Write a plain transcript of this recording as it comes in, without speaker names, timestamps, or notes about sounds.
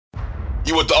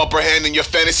You want the upper hand in your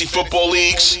fantasy football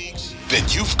leagues? Then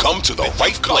you've come to the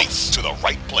right place.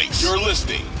 You're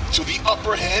listening to the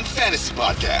Upper Hand Fantasy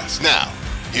Podcast. Now,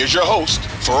 here's your host,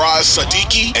 Faraz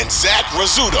Siddiqui and Zach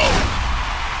Rizzuto.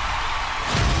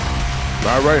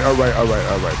 All right.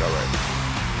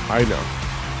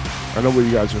 I know what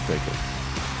you guys are thinking.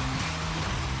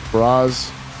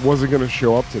 Faraz wasn't going to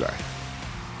show up today.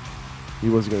 He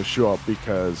wasn't going to show up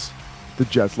because the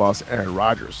Jets lost Aaron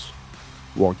Rodgers.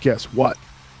 Well, guess what?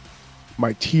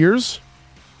 My tears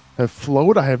have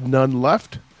flowed. I have none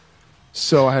left.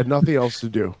 So I had nothing else to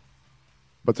do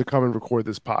but to come and record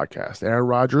this podcast. Aaron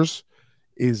Rodgers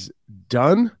is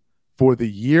done for the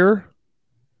year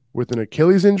with an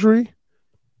Achilles injury.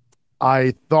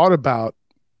 I thought about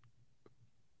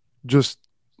just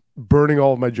burning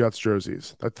all of my Jets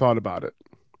jerseys. I thought about it.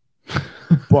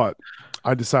 But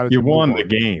I decided you won the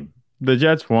game. The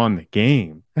Jets won the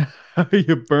game.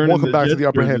 You burned. Welcome back to the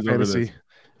Upper Hand Fantasy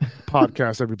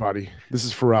Podcast, everybody. This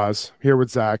is Faraz here with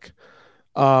Zach.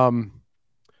 The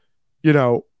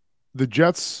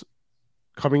Jets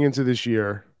coming into this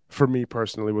year, for me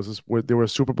personally, they were a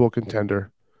Super Bowl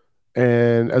contender.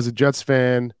 And as a Jets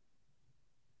fan,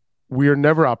 we are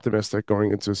never optimistic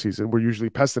going into a season. We're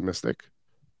usually pessimistic.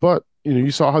 But,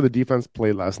 you saw how the defense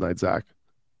played last night, Zach.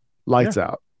 Lights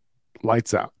out.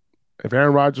 If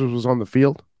Aaron Rodgers was on the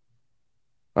field,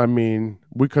 I mean,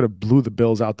 we could have blew the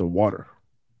Bills out the water.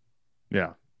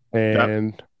 Yeah.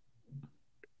 And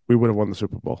we would have won the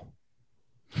Super Bowl.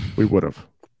 We would have.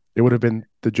 It would have been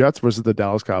the Jets versus the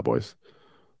Dallas Cowboys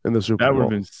in the Super Bowl. That would have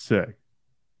been sick.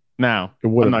 Now,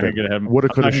 I'm not going to get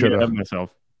ahead of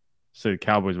myself. Say the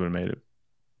Cowboys would have made it.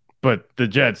 But the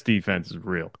Jets defense is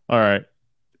real. All right.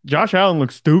 Josh Allen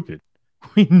looks stupid.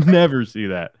 We never see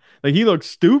that. Like, he looks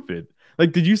stupid.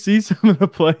 Like, did you see some of the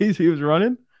plays he was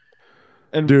running?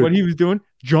 And what he was doing?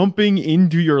 Jumping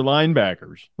into your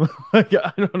linebackers. Like,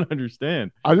 I don't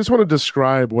understand. I just want to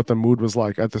describe what the mood was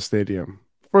like at the stadium.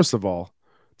 First of all,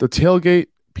 the tailgate,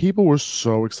 people were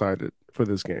so excited for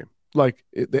this game. Like,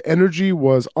 the energy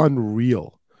was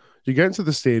unreal. You get into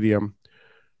the stadium,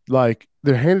 like,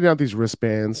 they're handing out these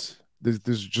wristbands.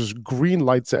 There's just green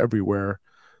lights everywhere.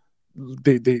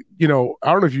 I don't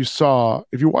know if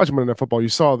you watch Monday Night Football, you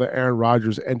saw the Aaron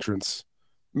Rodgers entrance.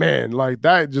 Man, like,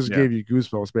 that just gave you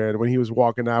goosebumps, man. When he was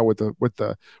walking out with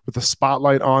the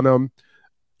spotlight on him,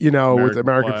 with the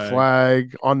American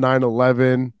flag on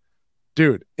 9/11.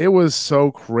 Dude, it was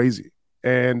so crazy.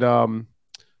 And the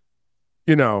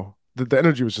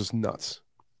energy was just nuts.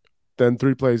 Then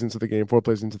 4 plays into the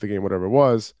game, whatever it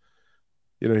was,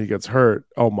 he gets hurt.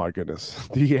 Oh my goodness.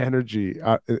 The energy,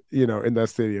 in that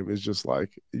stadium is just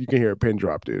like, you can hear a pin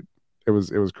drop, dude. It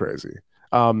was crazy.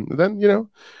 Then,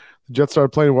 the Jets started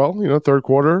playing well, third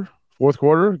quarter, fourth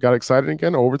quarter, got excited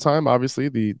again. Overtime, obviously,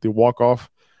 the walk-off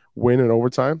win in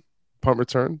overtime, punt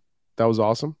return. That was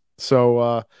awesome.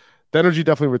 So the energy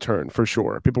definitely returned for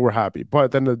sure. People were happy. But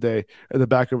at the end of the day, in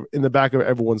the back of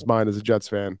everyone's mind as a Jets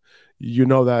fan, you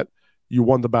know that you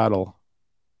won the battle,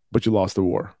 but you lost the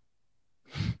war.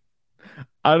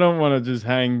 I don't want to just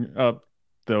hang up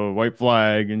the white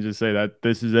flag and just say that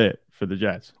this is it for the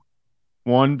Jets.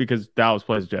 1, because Dallas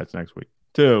plays the Jets next week.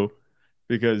 2,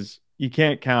 because you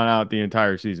can't count out the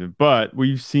entire season. But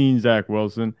we've seen Zach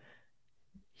Wilson.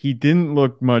 He didn't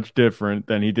look much different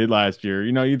than he did last year.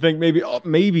 You think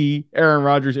maybe Aaron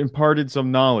Rodgers imparted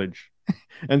some knowledge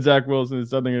and Zach Wilson is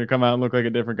suddenly going to come out and look like a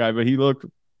different guy, but he looked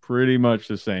pretty much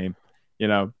the same.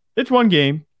 It's one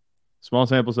game, small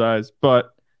sample size,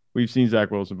 but we've seen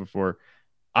Zach Wilson before.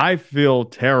 I feel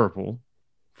terrible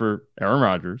for Aaron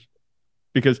Rodgers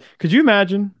because could you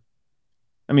imagine?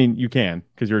 I mean, you can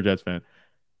because you're a Jets fan.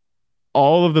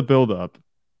 All of the buildup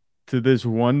to this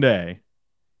one day,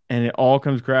 and it all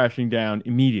comes crashing down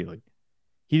immediately.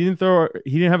 He didn't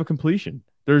have a completion.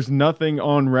 There's nothing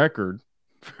on record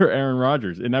for Aaron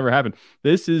Rodgers. It never happened.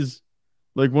 This is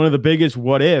like one of the biggest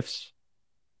what ifs.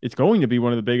 It's going to be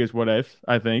one of the biggest what ifs,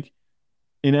 I think,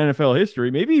 in NFL history,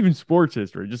 maybe even sports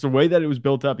history. Just the way that it was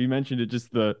built up. You mentioned it,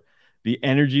 just the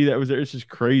energy that was there. It's just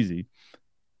crazy.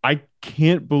 I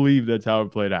can't believe that's how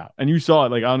it played out. And you saw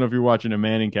it. Like, I don't know if you're watching a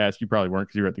Manning cast. You probably weren't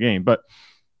because you were at the game. But,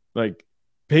 like,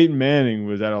 Peyton Manning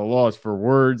was at a loss for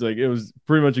words. Like, it was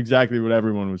pretty much exactly what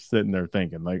everyone was sitting there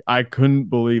thinking. Like, I couldn't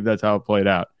believe that's how it played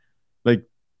out. Like,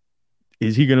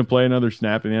 is he going to play another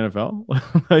snap in the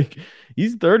NFL? Like,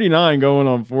 he's 39 going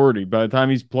on 40. By the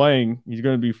time he's playing, he's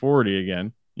going to be 40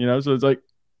 again. So it's like,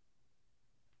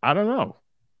 I don't know.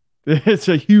 It's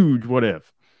a huge what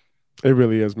if. It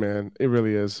really is, man. It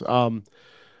really is.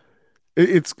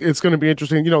 It's going to be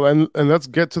interesting, and let's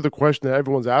get to the question that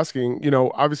everyone's asking.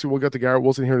 Obviously we'll get to Garrett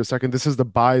Wilson here in a second. This is the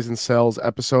buys and sells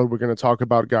episode. We're going to talk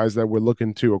about guys that we're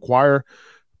looking to acquire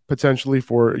potentially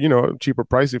for a cheaper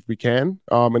price if we can,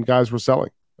 and guys we're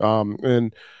selling.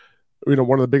 And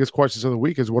one of the biggest questions of the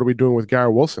week is what are we doing with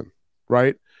Garrett Wilson,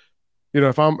 right?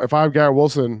 If I have Garrett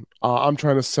Wilson, I'm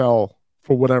trying to sell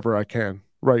for whatever I can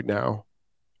right now.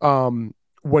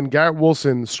 When Garrett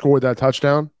Wilson scored that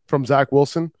touchdown from Zach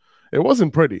Wilson, it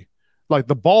wasn't pretty. Like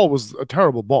the ball was a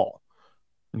terrible ball.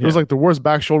 It was like the worst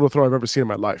back shoulder throw I've ever seen in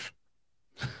my life.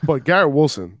 But Garrett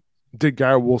Wilson did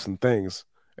Garrett Wilson things,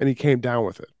 and he came down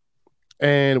with it.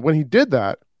 And when he did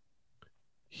that,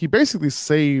 he basically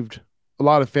saved a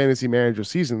lot of fantasy manager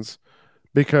seasons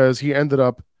because he ended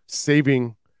up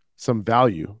saving some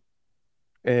value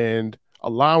and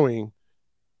allowing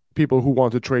people who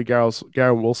want to trade Garrett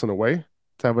Wilson away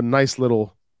to have a nice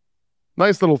little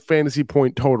fantasy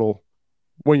point total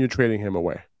when you're trading him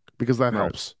away, because that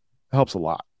helps. It helps a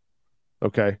lot.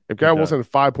 Okay. If Garrett Wilson had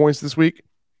 5 points this week,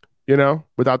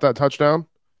 without that touchdown,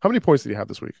 how many points did he have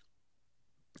this week?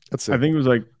 Let's see. I think it was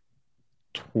like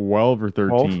 12 or 13.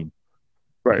 12?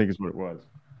 Right. I think is what it was.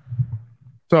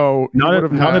 So not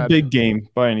a big game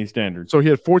by any standard. So he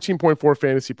had 14.4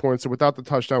 fantasy points. So without the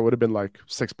touchdown, it would have been like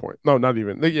 6 points. No, not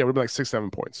even. Yeah, it would have been like 6,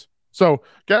 7 points. So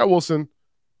Garrett Wilson,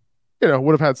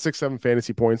 would have had 6, 7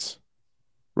 fantasy points,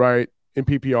 right? In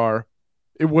PPR.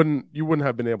 You wouldn't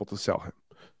have been able to sell him.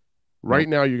 Right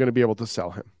now, you're going to be able to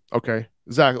sell him. Okay.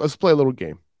 Zach, let's play a little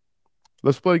game.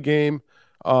 Let's play a game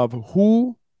of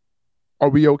who are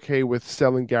we okay with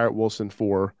selling Garrett Wilson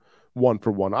for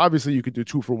 1-for-1. Obviously, you could do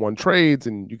 2-for-1 trades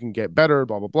and you can get better,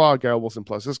 blah, blah, blah. Garrett Wilson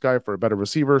plus this guy for a better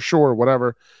receiver. Sure,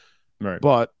 whatever. Right.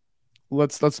 But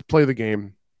let's play the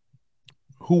game.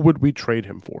 Who would we trade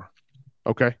him for?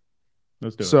 Okay.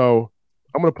 Let's do it. So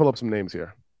I'm going to pull up some names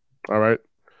here. All right.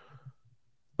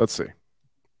 Let's see.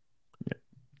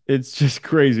 It's just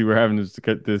crazy we're having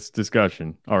this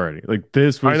discussion already. Like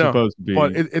this was supposed to be,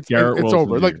 but it's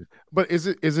over. Like, but is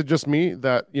it just me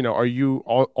that are you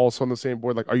also on the same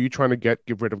board? Like, are you trying to get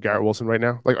rid of Garrett Wilson right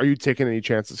now? Like, are you taking any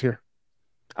chances here?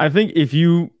 I think if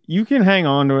you can hang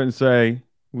on to it and say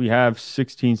we have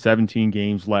 16, 17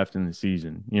 games left in the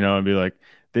season, and be like,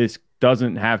 this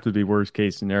doesn't have to be worst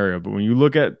case scenario. But when you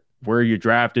look at where you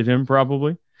drafted him,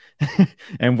 probably.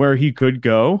 And where he could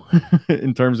go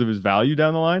in terms of his value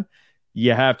down the line,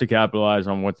 you have to capitalize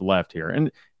on what's left here.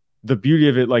 And the beauty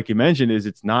of it, like you mentioned, is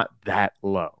it's not that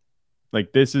low.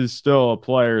 Like this is still a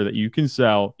player that you can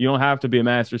sell. You don't have to be a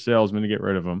master salesman to get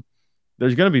rid of him.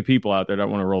 There's going to be people out there that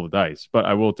want to roll the dice. But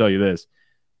I will tell you this,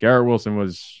 Garrett Wilson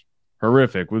was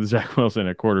horrific with Zach Wilson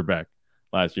at quarterback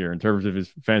last year in terms of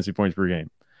his fantasy points per game.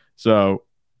 So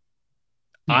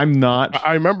I'm not.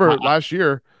 I remember last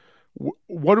year.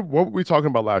 What were we talking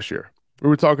about last year? We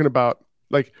were talking about,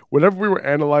 like, whenever we were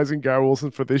analyzing Garrett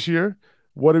Wilson for this year,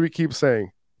 what do we keep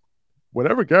saying?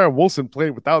 Whenever Garrett Wilson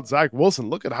played without Zach Wilson,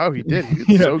 look at how he did. He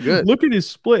did so good. Look at his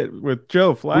split with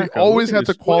Joe Flacco. We always had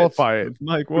to qualify it.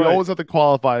 We always have to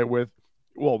qualify it with,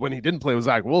 well, when he didn't play with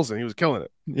Zach Wilson, he was killing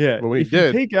it. Yeah. But when he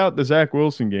did, take out the Zach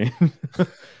Wilson game.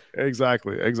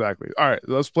 Exactly. All right,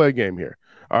 let's play a game here.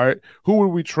 All right. Who would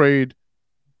we trade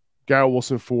Garrett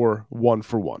Wilson for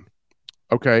 1-for-1?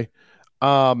 Okay.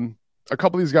 A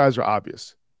couple of these guys are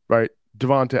obvious, right?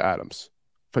 Devontae Adams,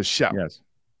 for sure. Yes.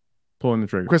 Pulling the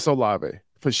trigger. Chris Olave,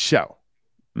 for sure.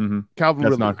 Mm-hmm. Calvin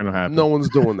That's Ridley, not going to happen. No one's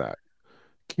doing that.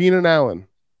 Keenan Allen,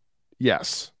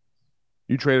 yes.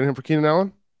 You traded him for Keenan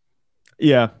Allen?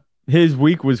 Yeah. His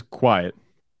week was quiet,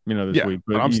 this week.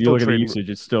 But I'm you still look at the trading. usage,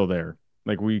 it's still there.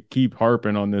 Like we keep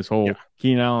harping on this whole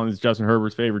Keenan Allen is Justin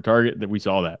Herbert's favorite target, that we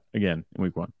saw that again in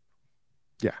week 1.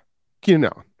 Yeah. Keenan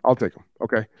Allen. I'll take him.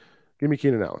 Okay. Give me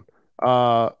Keenan Allen.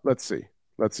 Let's see.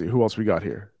 Who else we got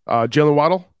here? Jalen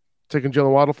Waddle. Taking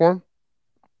Jalen Waddle for him.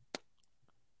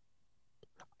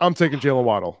 I'm taking Jalen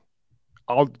Waddle.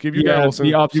 I'll give you the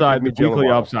upside. The weekly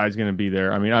upside is going to be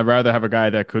there. I mean, I'd rather have a guy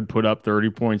that could put up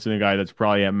 30 points than a guy that's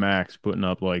probably at max putting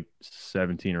up like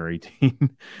 17 or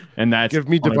 18. And that's give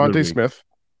me Devontae Smith.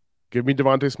 Give me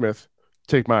Devontae Smith.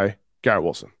 Take my Garrett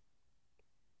Wilson.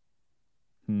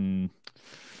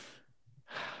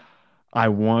 I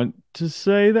want to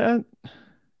say that.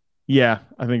 Yeah,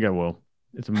 I think I will.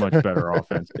 It's a much better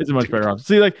offense. It's a much better offense.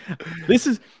 See, like,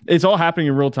 it's all happening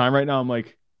in real time right now. I'm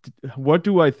like, what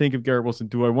do I think of Garrett Wilson?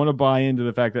 Do I want to buy into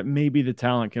the fact that maybe the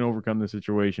talent can overcome the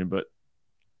situation? But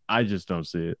I just don't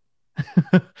see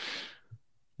it.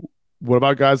 What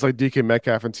about guys like DK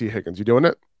Metcalf and T. Higgins? You doing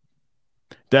it?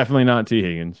 Definitely not T.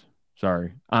 Higgins.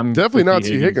 Sorry. I'm definitely not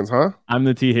T. Higgins, huh? I'm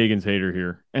the T. Higgins hater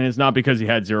here. And it's not because he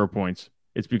had 0 points.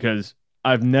 It's because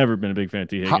I've never been a big fan of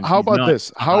T. Higgins. How He's about not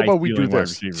this? a How about we do high-ceiling wide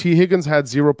this? receiver. T. Higgins had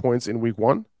 0 points in week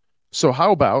 1. So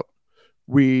how about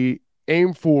we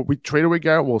trade away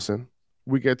Garrett Wilson.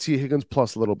 We get T. Higgins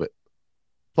plus a little bit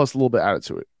added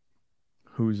to it.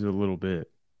 Who's a little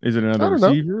bit? Is it I another don't know.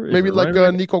 receiver? Is Maybe it like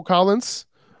running back? Nico Collins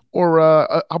or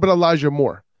how about Elijah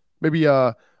Moore? Maybe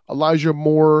Elijah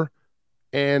Moore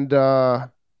and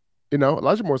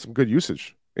Elijah Moore some good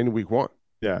usage in week 1.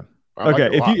 Yeah. I like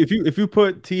it a lot. If you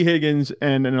put T. Higgins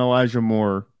and an Elijah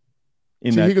Moore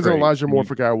in T. that Higgins trade, and Elijah Moore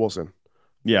for Garrett Wilson.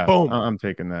 yeah, Boom. I'm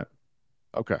taking that.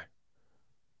 Okay.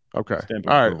 Okay. Stamp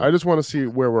All right. approval. I just want to see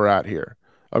where we're at here.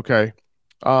 Okay.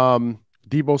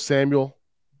 Debo Samuel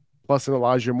plus an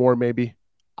Elijah Moore, maybe.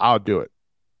 I'll do it.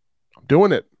 I'm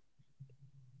doing it.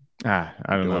 I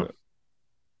don't know.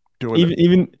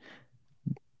 Even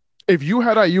if you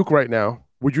had Ayuk right now,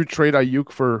 would you trade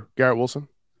Ayuk for Garrett Wilson?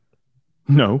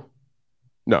 No.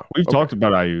 We've Okay. talked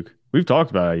about Ayuk.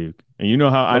 And you know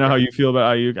how I know how you feel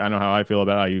about Ayuk. I know how I feel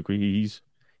about Ayuk.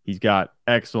 He's got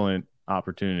excellent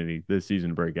opportunity this season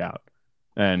to break out.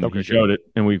 And he showed it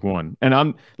in week 1. And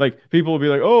I'm like, people will be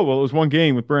like, oh, well, it was one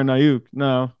game with Brandon Ayuk.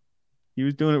 No, he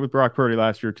was doing it with Brock Purdy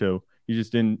last year too. You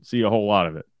just didn't see a whole lot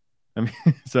of it. I mean,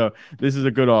 so this is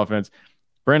a good offense.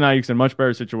 Brandon Ayuk's in a much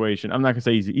better situation. I'm not going to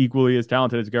say he's equally as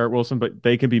talented as Garrett Wilson, but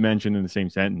they can be mentioned in the same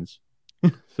sentence.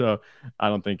 So I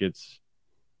don't think it's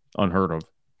unheard of.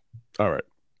 All right.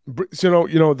 So,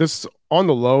 this on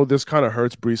the low, this kind of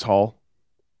hurts Breece Hall.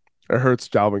 It hurts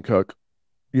Dalvin Cook.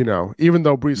 Even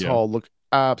though Breece Hall looked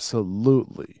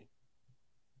absolutely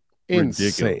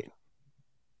insane.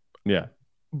 Yeah.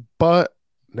 But,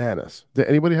 Nanas, did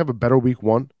anybody have a better week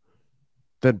 1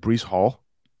 than Breece Hall?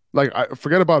 Like,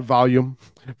 forget about volume.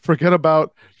 Forget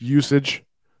about usage.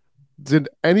 Did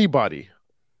anybody?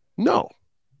 No.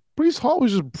 Breece Hall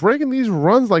was just breaking these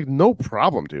runs like no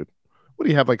problem, dude. What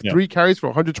do you have, like 3 carries for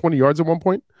 120 yards at one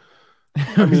point?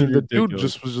 I mean, the dude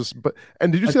was just.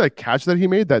 And did you see that catch that he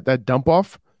made? That dump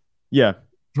off? Yeah.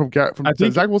 From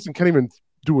Zach Wilson can't even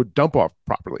do a dump off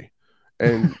properly.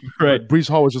 And right. Breece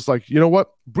Hall was just like, you know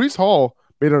what? Breece Hall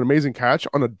made an amazing catch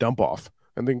on a dump off.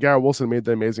 And then Garrett Wilson made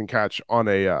the amazing catch on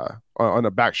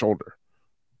a back shoulder.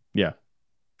 Yeah.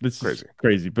 This is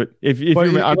crazy. But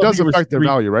it does affect their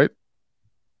value, right?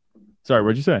 Sorry,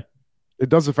 what'd you say? It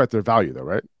does affect their value, though,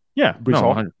 right? Yeah, no,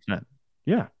 100%.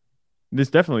 Yeah, this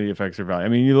definitely affects their value. I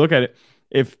mean, you look at it,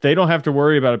 if they don't have to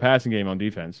worry about a passing game on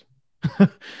defense,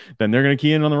 then they're going to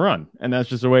key in on the run, and that's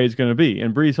just the way it's going to be.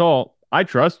 And Breece Hall, I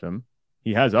trust him.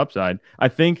 He has upside. I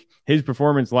think his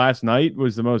performance last night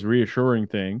was the most reassuring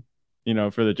thing,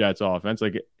 for the Jets offense. I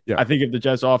think if the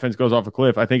Jets offense goes off a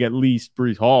cliff, I think at least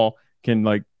Breece Hall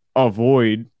can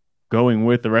avoid going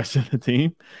with the rest of the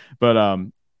team. But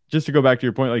just to go back to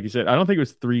your point, like you said, I don't think it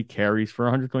was 3 carries for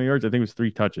 120 yards. I think it was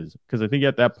 3 touches, because I think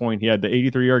at that point he had the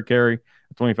 83-yard carry,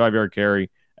 a 25-yard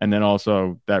carry, and then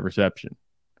also that reception.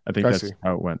 I think that's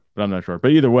how it went, but I'm not sure.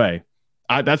 But either way,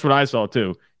 that's what I saw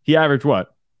too. He averaged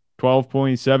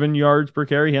 12.7 yards per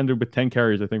carry. He ended with 10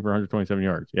 carries, I think, for 127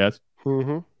 yards. Yes?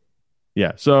 Mm-hmm.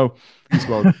 Yeah. So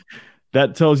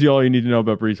that tells you all you need to know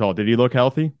about Breece Hall. Did he look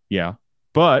healthy? Yeah.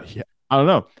 But I don't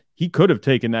know. He could have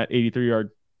taken that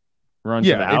 83-yard run to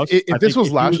the house. If this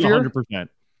was last year, 100%.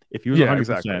 If he was 100%.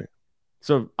 Exactly.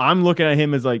 So I'm looking at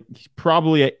him as he's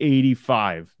probably at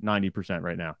 85, 90%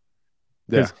 right now.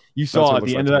 Because you saw at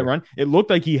the end of that run, it looked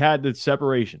like he had the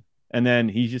separation. And then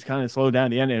he just kind of slowed down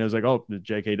at the end, and it was like, oh, the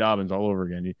J.K. Dobbins all over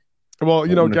again. Well,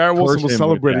 Garrett Wilson was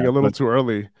celebrating a little too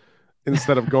early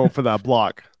instead of going for that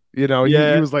block. He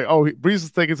was like, oh, Breece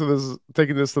is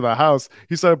taking this to the house.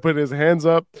 He started putting his hands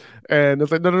up, and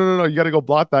it's like, no, you got to go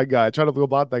block that guy. Try to go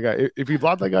block that guy. If he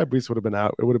blocked that guy, Breece would have been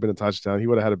out. It would have been a touchdown. He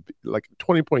would have had a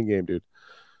 20-point game, dude.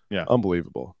 Yeah,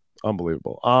 unbelievable.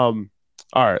 All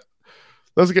right,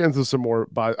 let's get into some more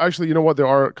buys. Actually, you know what? There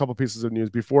are a couple pieces of news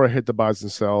before I hit the buys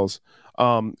and sells.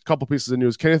 Couple pieces of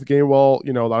news. Kenneth Gainwell.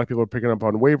 A lot of people are picking up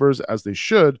on waivers, as they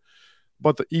should,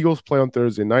 but the Eagles play on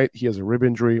Thursday night. He has a rib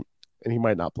injury, and he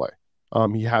might not play.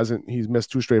 He's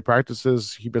missed 2 straight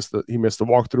practices. He missed the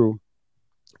walkthrough.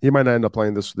 He might not end up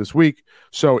playing this week.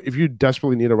 So if you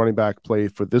desperately need a running back play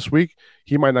for this week,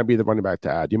 he might not be the running back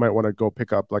to add. You might want to go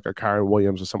pick up like a Kyron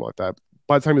Williams or something like that.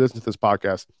 By the time you listen to this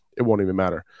podcast, it won't even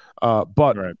matter.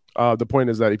 But the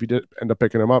point is that if you did end up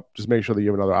picking him up, just make sure that you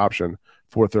have another option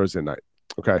for Thursday night.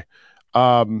 Okay.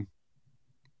 And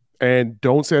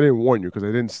don't say I didn't warn you,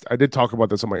 because I did talk about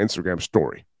this on my Instagram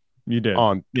story. You did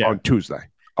on Tuesday.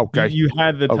 Okay, you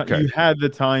had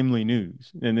the timely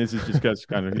news, and this is just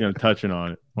kind of touching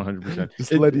on it 100%.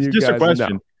 Just a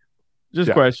question.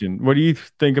 Question. What do you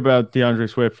think about DeAndre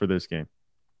Swift for this game?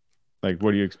 Like,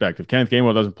 what do you expect if Kenneth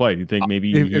Gainwell doesn't play? Do you think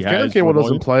maybe If Kenneth Gainwell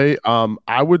doesn't play,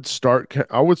 I would start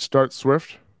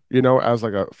Swift, as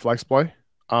like a flex play,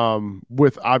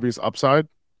 with obvious upside,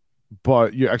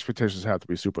 but your expectations have to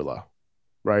be super low,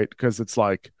 right? Because it's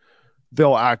like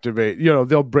they'll activate,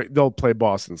 they'll play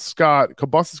Boston Scott.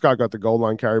 Boston Scott got the goal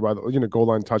line carry goal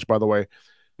line touch, by the way.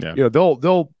 Yeah.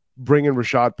 They'll bring in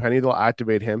Rashad Penny. They'll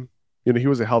activate him. He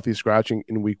was a healthy scratching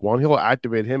in week 1. He'll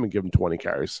activate him and give him 20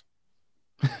 carries.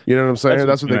 You know what I'm saying?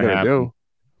 That's what they're going to do.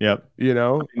 Yep.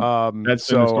 That's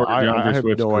so I have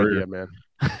no idea, man.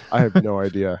 I have no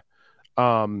idea.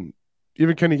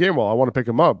 Even Kenny Gainwell, I want to pick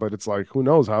him up, but it's like, who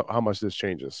knows how much this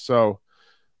changes. So,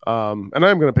 and I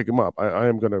am going to pick him up. I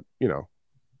am going to,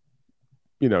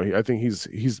 I think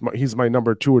he's my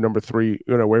number 2 or number 3,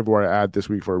 waiver wire ad this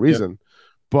week for a reason. Yep.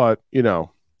 But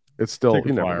it's still,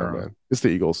 you never know, man. It's the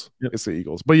Eagles. Yep. It's the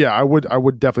Eagles. But yeah, I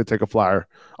would definitely take a flyer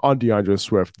on DeAndre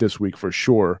Swift this week for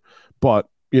sure. But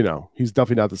he's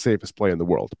definitely not the safest play in the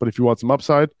world. But if you want some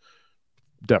upside,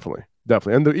 definitely.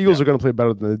 And the Eagles are going to play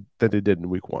better than they did in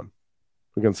week 1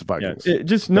 against the Vikings. Yeah,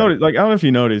 notice, like, I don't know if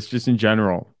you noticed, just in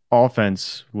general,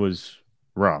 offense was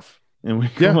rough in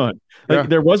week 1. Like,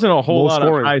 there wasn't a whole lot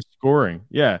of high scoring.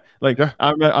 Yeah. Like,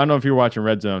 I don't know if you're watching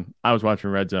Red Zone. I was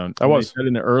watching Red Zone. I was. They said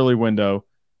in the early window,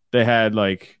 they had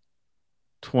like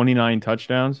 29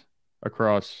 touchdowns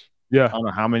across I don't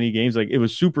know how many games. Like, it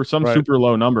was super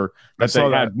low number that they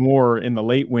had more in the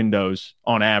late windows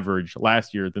on average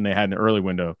last year than they had in the early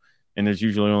window. And there's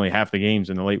usually only half the games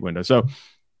in the late window. So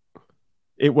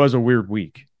it was a weird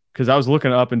week because I was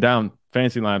looking up and down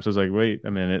fantasy lineups. I was like, wait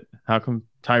a minute, how come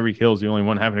Tyreek Hill's the only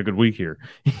one having a good week here?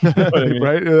 You know what I mean?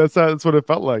 Right? That's what it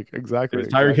felt like. Exactly.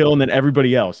 Tyreek Hill and then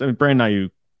everybody else. I mean, Brandon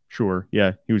Ayuk, sure.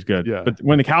 Yeah, he was good. Yeah. But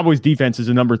when the Cowboys defense is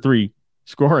a number 3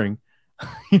 scoring,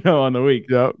 on the week,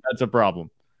 that's a problem.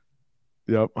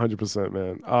 Yep, 100%,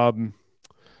 man.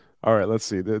 All right, let's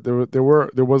see. There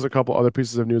was a couple other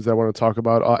pieces of news that I want to talk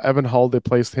about. Evan Hull,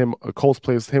 Colts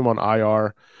placed him on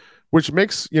IR, which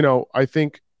makes, I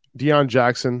think Deion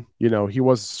Jackson, he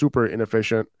was super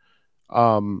inefficient.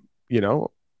 I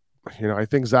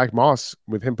think Zach Moss,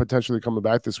 with him potentially coming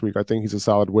back this week, I think he's a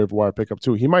solid waiver wire pickup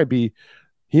too. He might make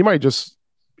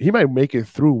it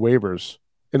through waivers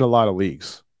in a lot of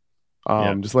leagues.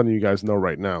 Just letting you guys know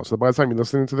right now. So by the time you're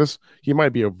listening to this, he might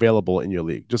be available in your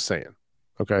league. Just saying.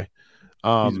 Okay.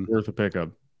 He's worth a pickup.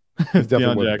 He's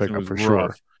definitely worth a pickup for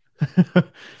sure.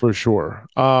 For sure.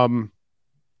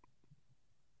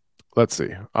 Let's see.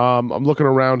 I'm looking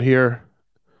around here.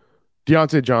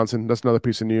 Deontay Johnson, that's another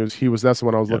piece of news. That's the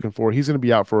one I was looking for. He's going to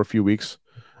be out for a few weeks.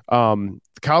 Calvin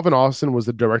Austin was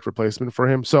the direct replacement for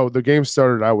him. So the game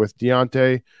started out with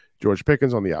Deontay, George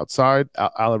Pickens on the outside,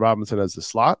 Allen Robinson as the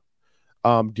slot.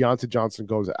 Deontay Johnson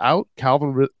goes out.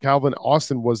 Calvin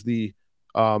Austin was the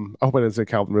I hope I didn't say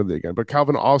Calvin Ridley again, but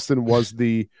Calvin Austin was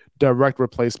the direct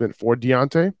replacement for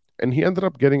Deontay, and he ended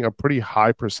up getting a pretty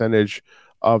high percentage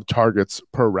of targets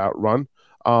per route run.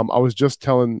 I was just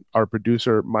telling our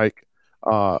producer Mike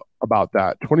about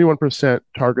that. 21%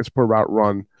 targets per route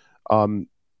run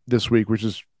this week, which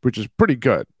is pretty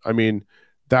good. I mean,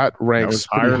 that ranks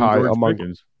pretty high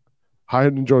higher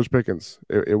than George Pickens.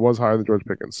 It was higher than George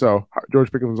Pickens. So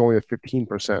George Pickens was only at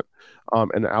 15%,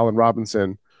 and Allen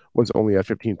Robinson was only at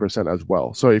 15% as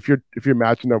well. So if you're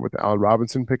matching up with Allen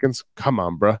Robinson Pickens, come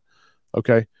on, bruh.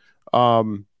 Okay.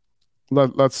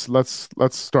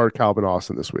 Let's start Calvin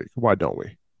Austin this week. Why don't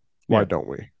we? Why don't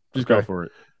we? Just go for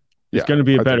it. It's going to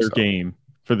be a better game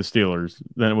for the Steelers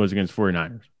than it was against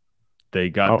 49ers. They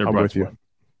got their butts won.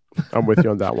 I'm with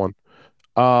you on that one.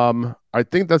 I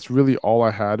think that's really all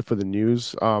I had for the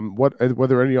news. Were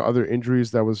there any other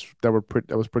injuries that was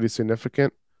pretty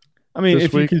significant? I mean,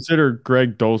 if you consider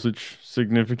Greg Dulcich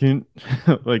significant,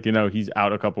 he's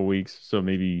out a couple weeks, so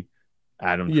maybe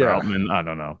Adam Troutman. I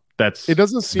don't know. It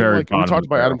doesn't seem like we talked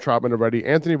about Adam Troutman already.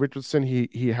 Anthony Richardson,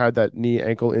 he had that knee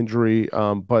ankle injury,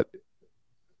 but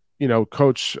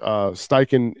Coach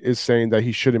Steichen is saying that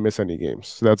he shouldn't miss any games,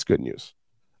 so that's good news.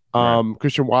 Right.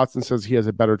 Christian Watson says he has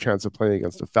a better chance of playing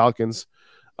against the Falcons.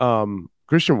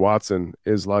 Christian Watson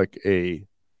is like a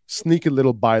sneaky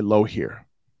little buy low here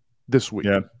this week.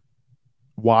 Yeah.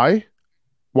 Why?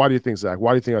 Why do you think, Zach?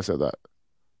 Why do you think I said that?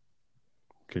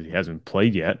 Because he hasn't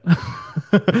played yet.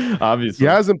 Obviously. He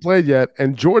hasn't played yet.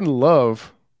 And Jordan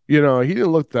Love, he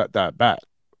didn't look that bad,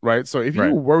 right? So if you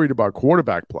were worried about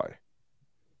quarterback play,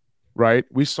 right?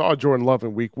 We saw Jordan Love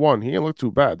in week 1. He didn't look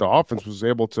too bad. The offense was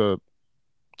able to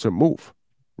move,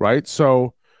 right?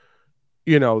 So,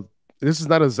 this is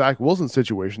not a Zach Wilson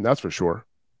situation, that's for sure,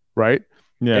 right?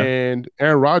 Yeah. And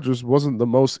Aaron Rodgers wasn't the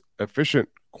most efficient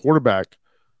quarterback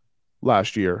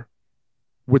last year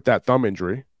with that thumb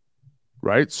injury,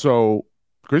 right? So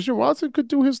Christian Watson could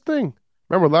do his thing.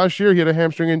 Remember last year he had a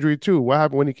hamstring injury too. What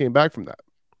happened when he came back from that?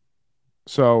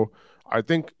 So I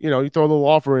think, you throw a little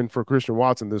offer in for Christian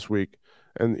Watson this week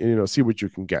and see what you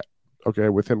can get. Okay,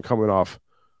 with him coming off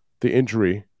the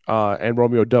injury and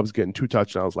Romeo Doubs getting 2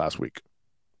 touchdowns last week.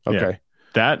 Okay. Yeah,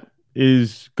 that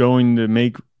is going to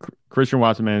make Christian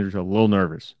Watson managers a little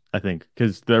nervous, I think,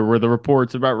 because there were the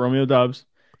reports about Romeo Doubs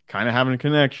kind of having a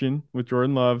connection with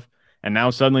Jordan Love, and now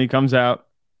suddenly he comes out,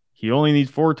 he only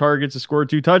needs 4 targets to score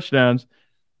 2 touchdowns.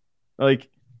 Like,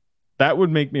 that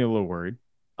would make me a little worried.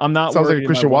 I'm not Sounds worried like a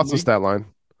Christian Watson stat line.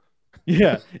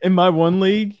 Yeah, in my one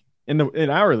league, in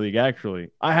our league,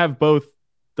 actually, I have both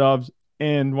Doubs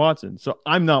and Watson, so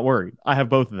I'm not worried. I have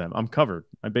both of them. I'm covered.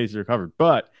 My bases are covered.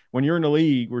 But when you're in a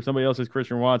league where somebody else has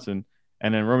Christian Watson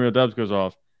and then Romeo Doubs goes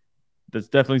off, that's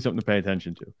definitely something to pay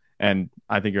attention to. And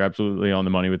I think you're absolutely on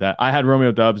the money with that. I had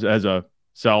Romeo Doubs as a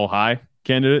sell high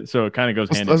candidate, so it kind of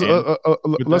goes hand in hand.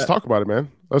 Let's talk about it,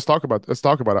 man. Let's talk about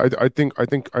it. I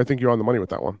think you're on the money with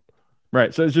that one.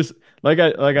 Right. So it's just like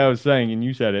I was saying, and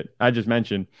you said it, I just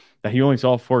mentioned that he only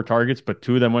saw 4 targets, but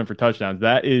 2 of them went for touchdowns.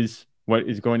 That is what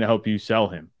is going to help you sell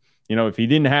him. If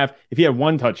he had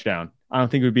 1 touchdown, I don't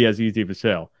think it would be as easy of a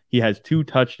sell. He has 2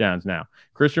 touchdowns now.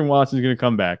 Christian Watson's going to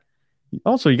come back.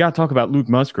 Also, you got to talk about Luke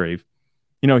Musgrave.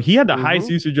 He had the highest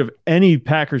usage of any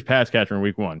Packers pass catcher in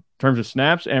week 1 in terms of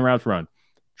snaps and routes run.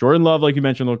 Jordan Love, like you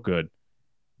mentioned, looked good.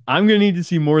 I'm going to need to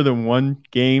see more than 1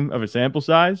 game of a sample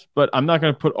size, but I'm not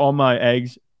going to put all my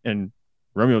eggs in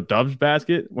Romeo Doubs'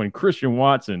 basket when Christian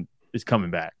Watson is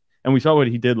coming back. And we saw what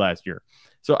he did last year.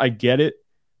 So I get it.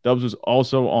 Doubs was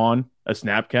also on a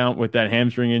snap count with that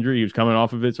hamstring injury. He was coming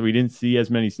off of it, so he didn't see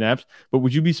as many snaps. But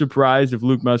would you be surprised if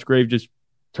Luke Musgrave just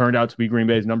turned out to be Green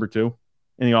Bay's number 2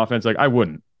 in the offense? Like, I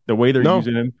wouldn't. The way they're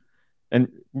using him. And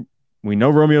we know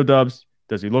Romeo Doubs.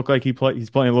 Does he look like he's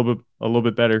playing a little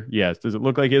bit better? Yes. Does it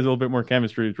look like he has a little bit more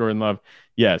chemistry with Jordan Love?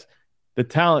 Yes. The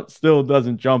talent still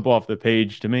doesn't jump off the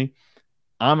page to me.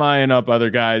 I'm eyeing up other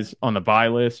guys on the buy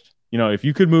list. If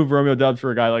you could move Romeo Doubs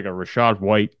for a guy like a Rashad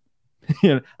White,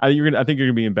 I think you're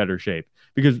gonna be in better shape,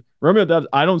 because Romeo Doubs,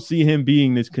 I don't see him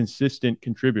being this consistent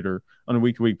contributor on a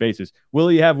week-to-week basis. Will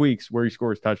he have weeks where he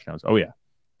scores touchdowns? Oh yeah,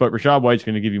 but Rashad White's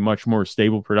going to give you much more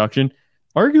stable production,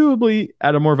 arguably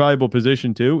at a more valuable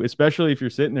position too, especially if you're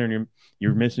sitting there and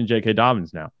you're missing J.K.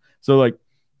 Dobbins now. So like,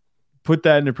 put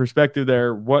that into perspective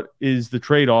there. What is the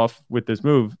trade-off with this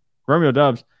move? Romeo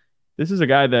Doubs, this is a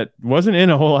guy that wasn't in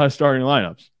a whole lot of starting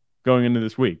lineups going into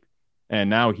this week, and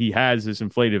now he has this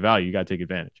inflated value. You got to take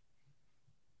advantage.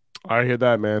 I hear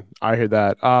that, man. I hear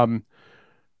that.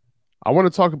 I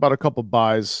want to talk about a couple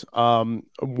buys.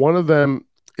 One of them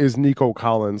is Nico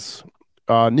Collins.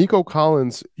 Nico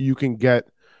Collins you can get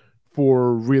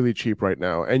for really cheap right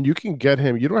now, and you can get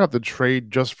him. You don't have to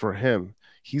trade just for him.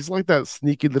 He's like that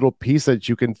sneaky little piece that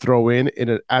you can throw in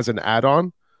it as an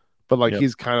add-on, but like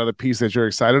he's kind of the piece that you're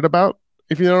excited about,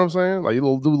 if you know what I'm saying. Like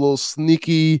you'll do a little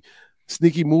sneaky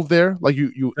move there. Like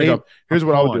you aim. Here's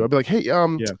what I would do. I'd be like,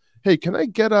 hey, can I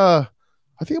get I'll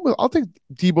take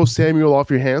Deebo Samuel off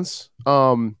your hands.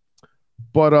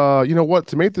 But you know what?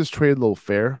 To make this trade a little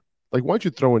fair, like why don't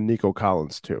you throw in Nico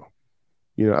Collins too?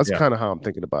 That's kind of how I'm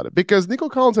thinking about it, because Nico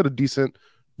Collins had a decent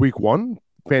week 1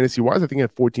 fantasy wise. I think he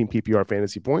had 14 PPR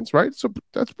fantasy points, right? So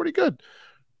that's pretty good.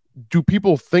 Do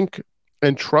people think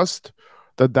and trust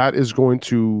that is going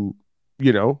to,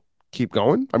 keep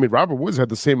going? I mean, Robert Woods had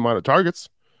the same amount of targets,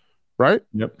 right?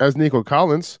 Yep. As Nico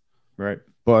Collins. Right.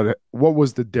 But what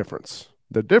was the difference?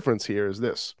 The difference here is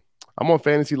this. I'm on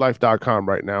fantasylife.com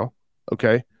right now,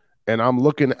 okay? And I'm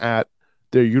looking at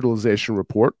their utilization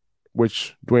report,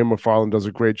 which Dwayne McFarland does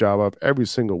a great job of every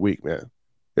single week, man.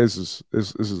 This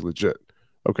is legit.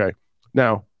 Okay.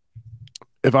 Now,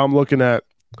 if I'm looking at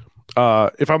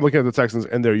the Texans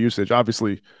and their usage,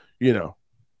 obviously,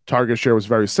 target share was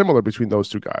very similar between those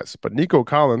two guys. But Nico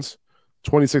Collins,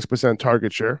 26%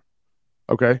 target share.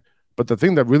 Okay. But the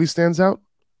thing that really stands out,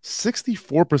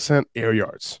 64% air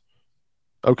yards.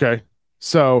 Okay.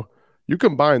 So you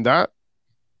combine that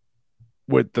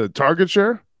with the target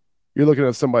share, you're looking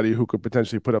at somebody who could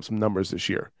potentially put up some numbers this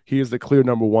year. He is the clear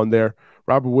number 1 there.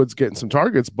 Robert Woods getting some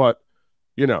targets, but,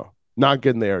 not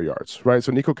getting the air yards, right?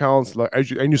 So Nico Collins,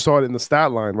 and you saw it in the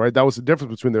stat line, right? That was the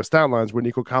difference between their stat lines, where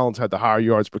Nico Collins had the higher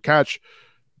yards per catch.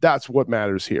 That's what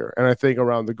matters here. And I think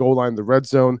around the goal line, the red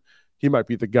zone, he might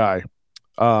be the guy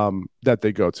that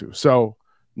they go to. So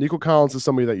Nico Collins is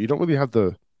somebody that you don't really have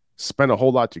to spend a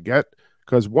whole lot to get,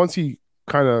 because once he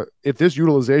if this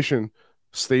utilization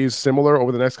stays similar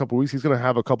over the next couple of weeks, he's going to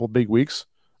have a couple big weeks,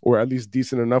 or at least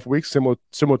decent enough weeks, similar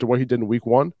to what he did in week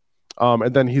 1.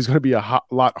 And then he's going to be a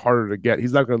lot harder to get.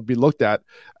 He's not going to be looked at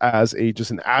as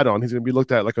just an add-on. He's going to be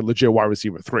looked at like a legit wide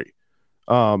receiver 3.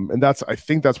 And I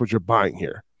think that's what you're buying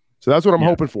here. So that's what I'm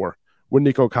hoping for with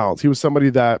Nico Collins. He was somebody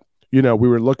that, we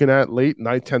were looking at late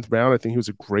 9th, 10th round. I think he was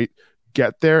a great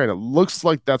get there, and it looks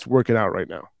like that's working out right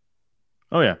now.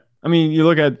 Oh, yeah. I mean, you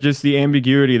look at just the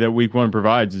ambiguity that week 1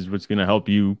 provides is what's going to help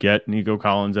you get Nico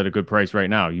Collins at a good price right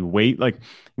now. You wait, like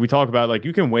we talk about, like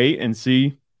you can wait and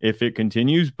see if it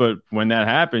continues, but when that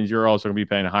happens, you're also going to be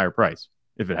paying a higher price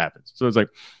if it happens. So it's like,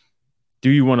 do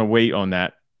you want to wait on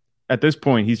that? At this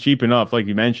point, he's cheap enough, like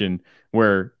you mentioned,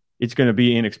 where it's going to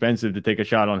be inexpensive to take a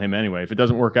shot on him anyway. If it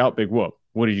doesn't work out, big whoop.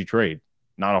 What did you trade?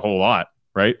 Not a whole lot,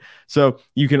 right? So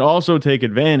you can also take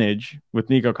advantage with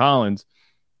Nico Collins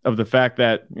of the fact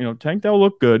that, Tank Dell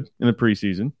looked good in the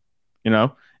preseason,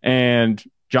 and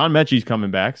John Mechie's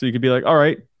coming back. So you could be like, all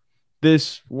right,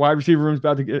 this wide receiver room is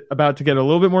about to get a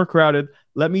little bit more crowded.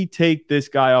 Let me take this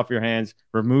guy off your hands,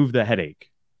 remove the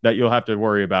headache that you'll have to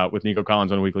worry about with Nico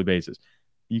Collins on a weekly basis.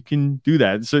 You can do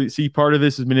that. So see, part of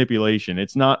this is manipulation.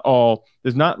 There's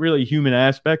not really a human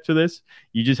aspect to this.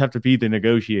 You just have to be the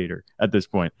negotiator at this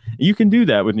point. You can do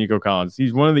that with Nico Collins.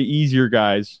 He's one of the easier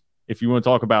guys, if you want to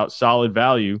talk about solid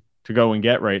value, to go and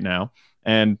get right now.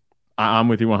 And I'm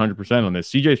with you 100% on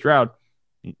this. CJ Stroud,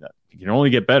 you can only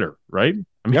get better, right?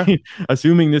 I mean,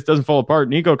 assuming this doesn't fall apart,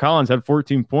 Nico Collins had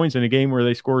 14 points in a game where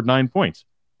they scored 9 points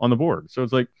on the board. So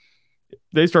it's like, if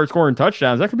they start scoring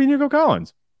touchdowns, that could be Nico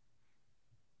Collins.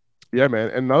 Yeah, man.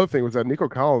 And another thing was that Nico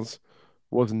Collins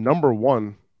was number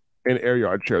 1 in air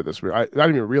yard share this week. I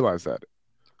didn't even realize that.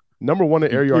 Number 1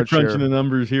 in air yard share. Crunching the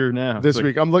numbers here now. This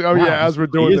week. I'm looking. Oh, wow, yeah, as we're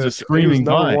doing this. He was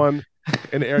number 1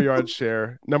 in air yard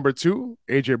share. Number 2,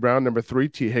 A.J. Brown. Number 3,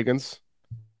 T. Higgins.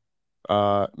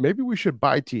 Maybe we should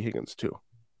buy T. Higgins too.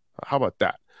 How about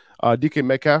that? DK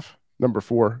Metcalf, number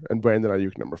 4, and Brandon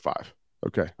Ayuk, number 5.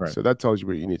 Okay. Right. So that tells you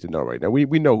what you need to know right now.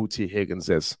 We know who T. Higgins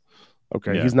is.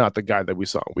 Okay, he's not the guy that we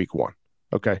saw in week 1.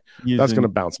 Okay, that's going to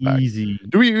bounce back.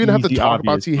 Do we even have to talk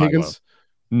about T. Higgins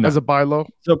as a buy low?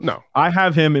 So no. I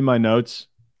have him in my notes.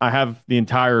 I have the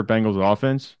entire Bengals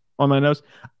offense on my notes.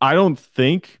 I don't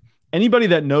think anybody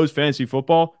that knows fantasy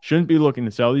football shouldn't be looking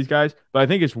to sell these guys, but I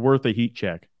think it's worth a heat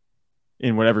check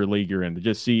in whatever league you're in to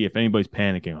just see if anybody's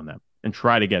panicking on them and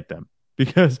try to get them.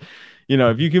 Because,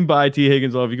 if you can buy T.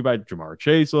 Higgins low, if you can buy Jamar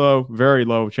Chase low, very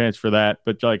low chance for that.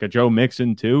 But like a Joe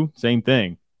Mixon too, same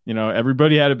thing.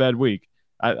 Everybody had a bad week.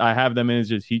 I have them in as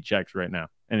just heat checks right now.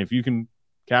 And if you can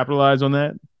capitalize on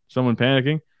that, someone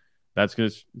panicking, that's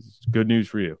just good news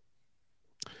for you.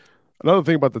 Another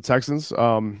thing about the Texans,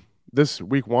 this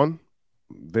week 1,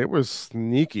 they were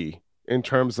sneaky in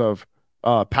terms of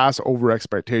pass over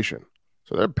expectation.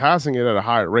 So they're passing it at a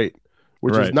higher rate,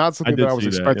 which is not something that I was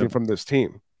expecting from this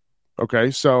team.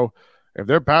 Okay, so if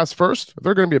they're pass first, if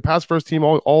they're going to be a pass first team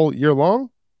all year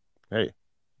long, hey,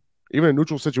 even in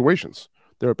neutral situations,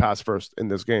 they're a pass first in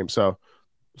this game. So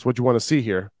it's what you want to see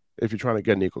here if you're trying to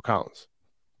get Nico Collins.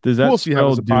 Does that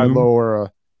spell a buy low or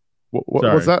a what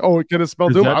was that? Oh, can it spell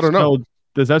doom? I don't know.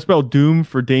 Does that spell doom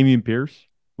for Dameon Pierce?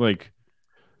 Like,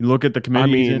 you look at the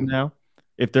committee he's in now.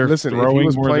 If they're if he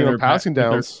was playing on passing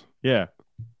downs, yeah,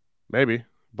 maybe.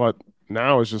 But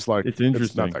now it's just like it's interesting.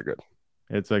 It's not that good.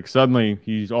 It's like suddenly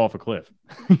he's off a cliff.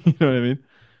 You know what I mean?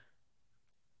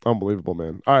 Unbelievable,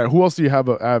 man. All right, who else do you have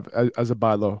as a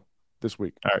buy low this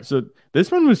week? All right, so this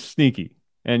one was sneaky.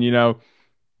 And,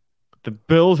 the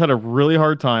Bills had a really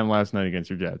hard time last night against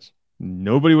your Jets.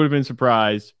 Nobody would have been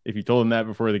surprised if you told them that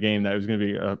before the game, that it was going to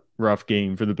be a rough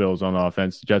game for the Bills on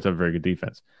offense. The Jets have a very good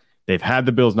defense. They've had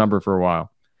the Bills number for a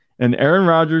while. And Aaron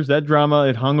Rodgers, that drama,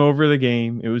 it hung over the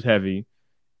game. It was heavy.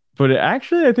 But I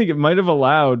think it might have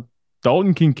allowed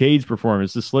Dalton Kincaid's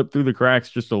performance to slip through the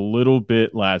cracks just a little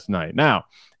bit last night. Now,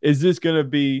 is this going to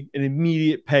be an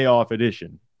immediate payoff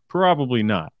addition? Probably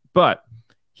not. But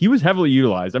he was heavily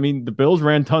utilized. I mean, the Bills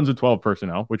ran tons of 12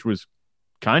 personnel, which was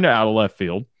kind of out of left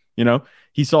field.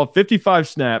 He saw 55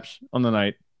 snaps on the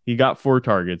night. He got 4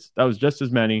 targets. That was just as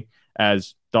many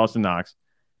as Dawson Knox.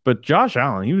 But Josh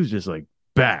Allen, he was just like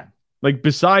bad. Like,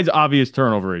 besides obvious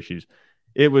turnover issues,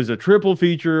 it was a triple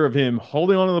feature of him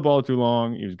holding onto the ball too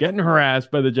long. He was getting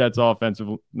harassed by the Jets'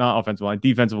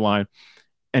 defensive line.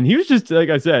 And he was just, like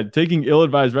I said, taking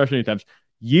ill-advised rushing attempts,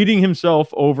 yeeting himself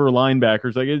over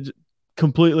linebackers. Like, it's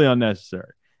completely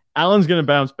unnecessary. Allen's going to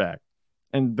bounce back.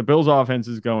 And the Bills' offense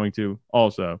is going to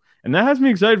also. And that has me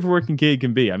excited for where Kincaid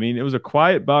can be. I mean, it was a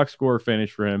quiet box score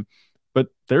finish for him, but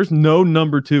there's no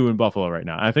number 2 in Buffalo right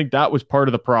now. I think that was part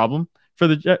of the problem for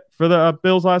the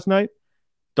Bills last night.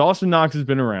 Dawson Knox has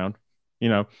been around.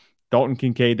 Dalton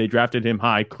Kincaid, they drafted him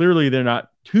high. Clearly, they're not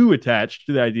too attached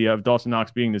to the idea of Dawson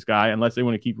Knox being this guy unless they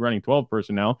want to keep running 12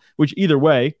 personnel, which either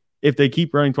way, if they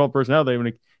keep running 12 personnel, they want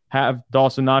to have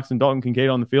Dawson Knox and Dalton Kincaid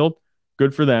on the field.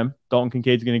 Good for them. Dalton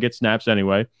Kincaid's going to get snaps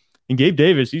anyway. And Gabe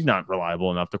Davis, he's not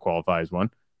reliable enough to qualify as one.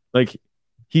 Like,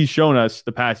 he's shown us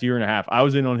the past year and a half. I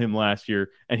was in on him last year,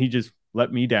 and he just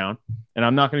let me down, and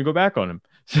I'm not going to go back on him.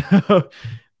 So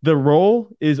the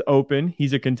role is open.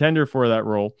 He's a contender for that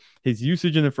role. His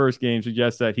usage in the first game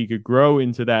suggests that he could grow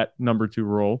into that number 2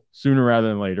 role sooner rather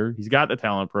than later. He's got the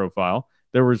talent profile.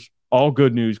 There was all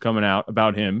good news coming out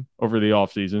about him over the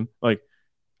offseason. Like,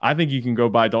 I think you can go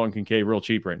buy Dalton Kincaid real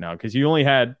cheap right now because he only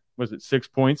had, 6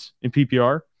 points in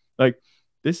PPR? Like,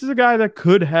 this is a guy that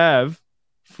could have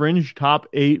fringe top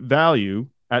 8 value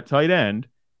at tight end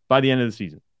by the end of the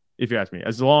season, if you ask me,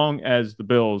 as long as the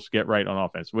Bills get right on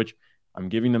offense, which I'm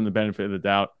giving them the benefit of the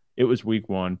doubt. It was week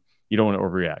 1. You don't want to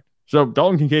overreact. So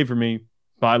Dalton Kincaid for me,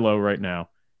 buy low right now.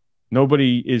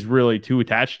 Nobody is really too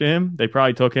attached to him. They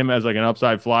probably took him as like an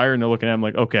upside flyer, and they're looking at him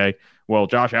like, okay, well,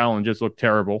 Josh Allen just looked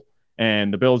terrible,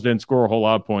 and the Bills didn't score a whole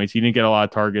lot of points. He didn't get a lot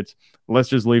of targets. Let's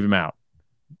just leave him out.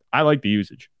 I like the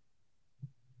usage.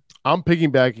 I'm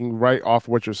piggybacking right off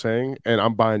what you're saying, and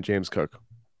I'm buying James Cook.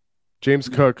 James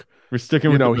Cook. We're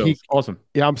sticking with the Bills. Awesome.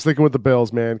 Yeah, I'm sticking with the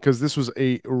Bills, man, because this was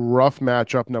a rough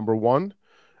matchup, number 1.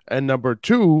 And number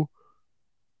 2,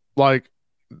 like,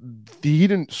 he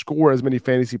didn't score as many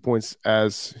fantasy points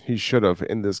as he should have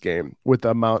in this game with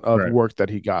the amount of work that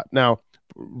he got. Now,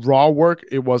 raw work,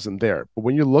 it wasn't there. But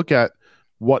when you look at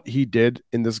what he did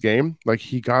in this game, like,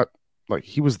 he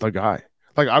was the guy.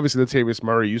 Like, obviously, Latavius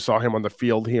Murray, you saw him on the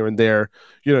field here and there.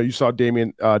 You know, you saw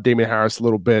Damian Harris a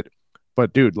little bit.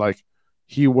 But, dude, like,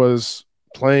 he was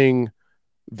playing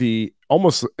the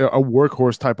almost a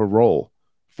workhorse type of role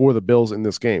for the Bills in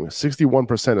this game.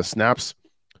 61% of snaps.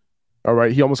 All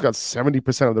right. He almost got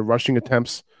 70% of the rushing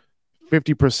attempts,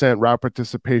 50% route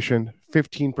participation,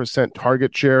 15%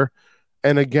 target share.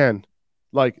 And again,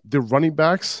 like, the running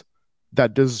backs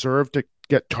that deserve to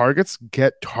get targets.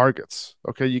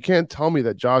 Okay. You can't tell me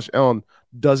that Josh Allen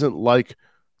doesn't like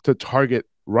to target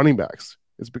running backs.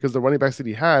 It's because the running backs that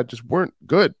he had just weren't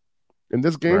good. In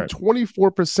this game,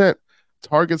 24%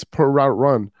 targets per route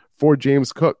run for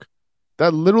James Cook.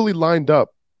 That literally lined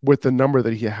up with the number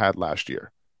that he had last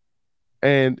year.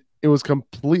 And it was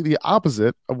completely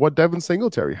opposite of what Devin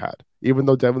Singletary had, even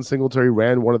though Devin Singletary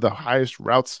ran one of the highest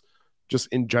routes just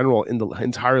in general in the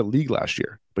entire league last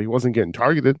year. But he wasn't getting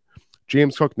targeted.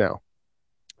 James Cook now,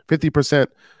 50%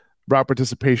 route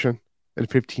participation and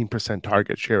 15%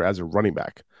 target share as a running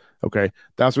back. Okay,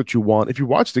 that's what you want. If you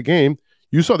watch the game,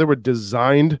 you saw there were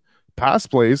designed pass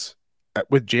plays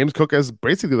with James Cook as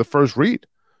basically the first read.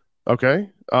 Okay.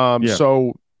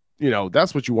 So, you know,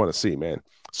 that's what you want to see, man.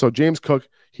 So James Cook,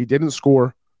 he didn't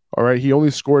score. All right. He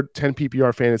only scored 10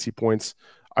 PPR fantasy points.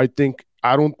 I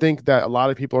don't think that a lot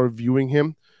of people are viewing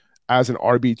him as an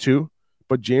RB2,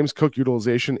 but James Cook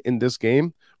utilization in this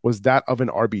game was that of an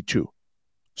RB2.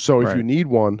 So if you need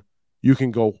one, you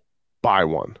can go buy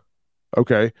one.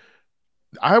 Okay.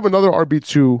 I have another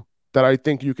RB2 that I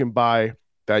think you can buy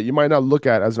that you might not look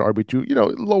at as an RB2, you know,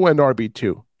 low end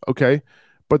RB2. Okay.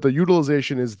 But the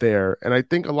utilization is there. And I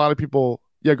think a lot of people,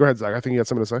 go ahead, Zach. I think you had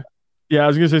something to say. Yeah, I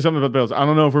was going to say something about the Bills. I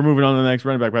don't know if we're moving on to the next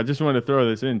running back, but I just wanted to throw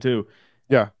this in too.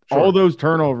 Yeah. Sure. All those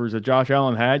turnovers that Josh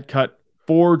Allen had cut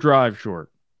 4 drives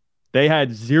short. They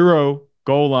had 0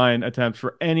 goal line attempts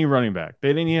for any running back. They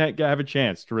didn't even have a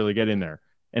chance to really get in there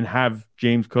and have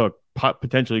James Cook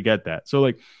potentially get that. So,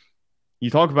 like, you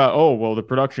talk about, oh, well, the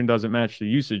production doesn't match the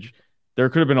usage. There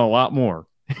could have been a lot more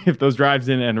if those drives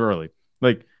didn't end early.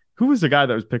 Like, who was the guy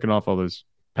that was picking off all those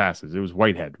passes? It was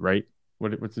Whitehead, right?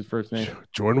 What's his first name?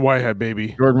 Jordan Whitehead,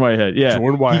 baby. Jordan Whitehead, yeah.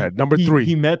 Jordan Whitehead, number 3.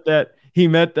 He met that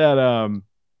threshold.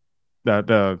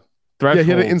 Yeah,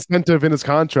 he had an incentive in his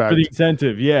contract. For the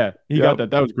incentive, yeah. He got that.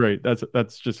 That was great.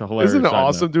 That's just a hilarious. Isn't it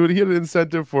awesome, dude? He had an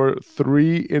incentive for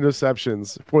 3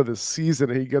 interceptions for the season,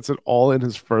 and he gets it all in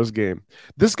his first game.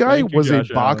 This guy was a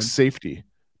box safety,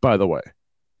 by the way.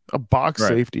 A box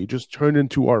safety just turned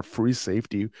into our free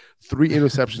safety. 3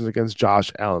 interceptions against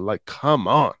Josh Allen. Like, come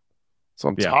on. That's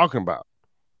what I'm talking about.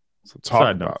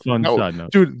 Side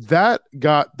note. Dude, that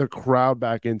got the crowd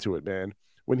back into it, man.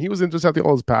 When he was intercepting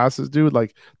all his passes, dude,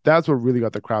 like, that's what really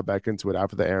got the crowd back into it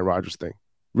after the Aaron Rodgers thing.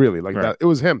 Really, like that. It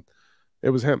was him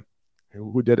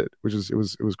who did it, which is it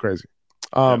was crazy.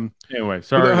 Anyway,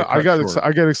 sorry. I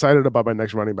get excited about my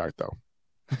next running back though.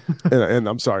 and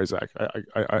I'm sorry, Zach.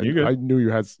 I knew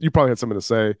you probably had something to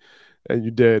say, and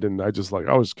you did, and I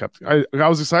was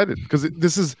excited because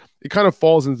it kind of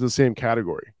falls into the same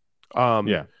category.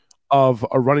 Of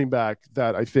a running back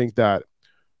that I think that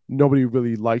nobody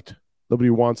really liked Nobody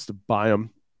wants to buy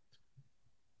him.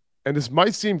 And this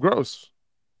might seem gross,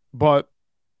 but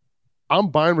I'm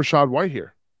buying Rachaad White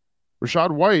here.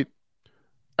 Rachaad White,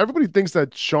 everybody thinks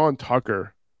that Sean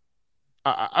Tucker,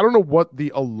 I don't know what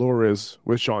the allure is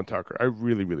with Sean Tucker. I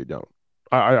really, really don't.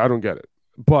 I don't get it.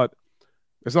 But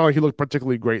it's not like he looked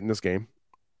particularly great in this game.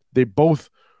 They both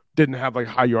didn't have like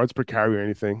high yards per carry or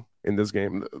anything in this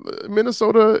game.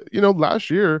 Minnesota, last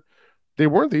year, they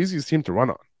weren't the easiest team to run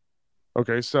on.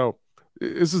 Okay, so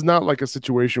this is not like a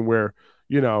situation where,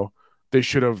 they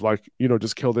should have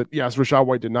just killed it. Yes, Rachaad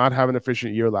White did not have an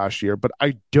efficient year last year, but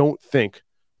I don't think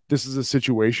this is a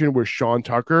situation where Sean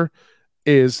Tucker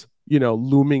is,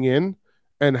 looming in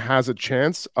and has a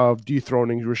chance of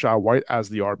dethroning Rachaad White as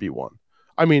the RB1.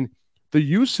 I mean, the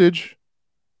usage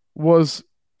was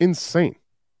insane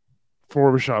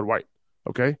for Rachaad White.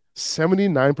 Okay,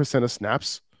 79% of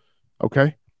snaps.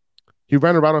 Okay, he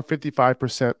ran around on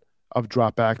 55% of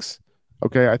dropbacks.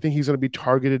 Okay, I think he's going to be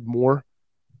targeted more,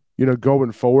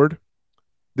 going forward.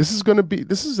 This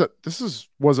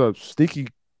was a sneaky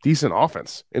decent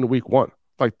offense in week 1.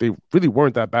 Like they really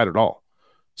weren't that bad at all.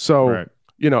 So, right.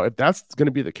 If that's going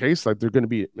to be the case, like they're going to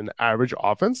be an average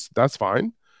offense, that's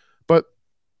fine. But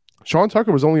Sean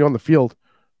Tucker was only on the field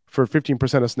for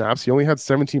 15% of snaps. He only had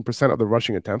 17% of the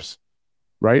rushing attempts,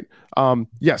 right?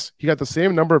 Yes, he got the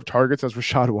same number of targets as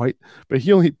Rachaad White, but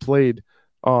he only played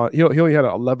he only had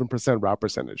an 11% route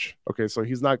percentage. Okay, so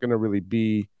he's not going to really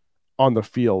be on the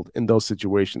field in those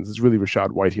situations. It's really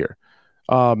Rachaad White here.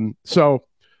 So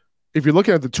if you're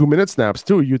looking at the 2-minute snaps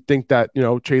too, you'd think that,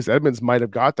 Chase Edmonds might have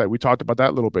got that. We talked about that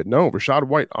a little bit. No, Rachaad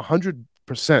White,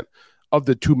 100% of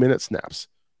the 2-minute snaps.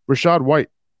 Rachaad White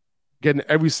getting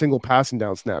every single passing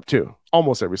down snap too.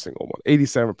 Almost every single one,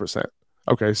 87%.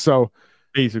 Okay, so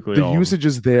basically the usage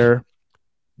is there.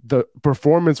 The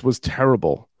performance was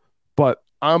terrible, but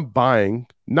I'm buying,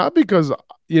 not because,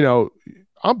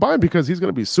 I'm buying because he's going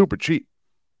to be super cheap.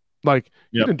 Like,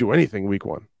 he didn't do anything week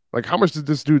 1. Like, how much did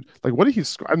this dude, like, what did he,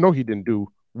 I know he didn't do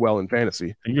well in fantasy.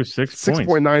 I think it was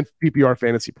 6.9 PPR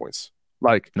fantasy points.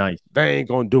 Like, nice. They ain't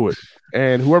going to do it.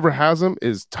 And whoever has him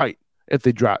is tight if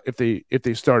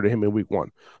they started him in week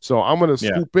 1. So I'm going to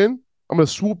swoop in. I'm going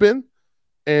to swoop in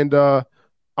and I'm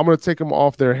going to take him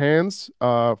off their hands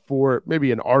for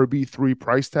maybe an RB3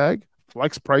 price tag,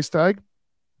 flex price tag,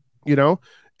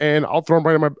 and I'll throw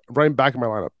him right back in my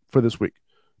lineup for this week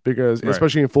because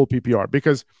especially in full PPR,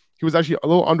 because he was actually a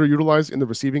little underutilized in the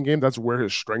receiving game. That's where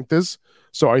his strength is.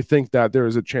 So I think that there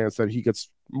is a chance that he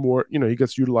gets more, he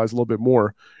gets utilized a little bit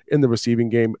more in the receiving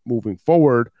game moving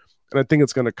forward. And I think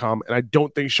it's going to come. And I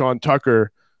don't think Sean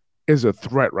Tucker is a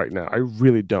threat right now. I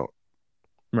really don't.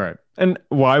 Right. And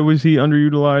why was he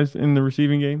underutilized in the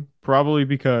receiving game? Probably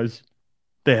because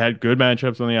they had good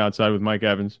matchups on the outside with Mike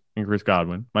Evans and Chris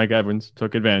Godwin. Mike Evans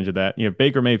took advantage of that. You have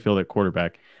Baker Mayfield at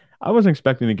quarterback. I wasn't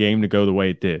expecting the game to go the way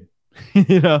it did. We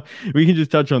can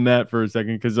just touch on that for a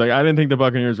second because I didn't think the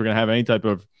Buccaneers were going to have any type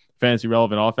of fantasy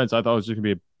relevant offense. I thought it was just going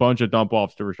to be a bunch of dump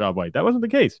offs to Rachaad White. That wasn't the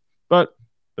case, but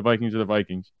the Vikings are the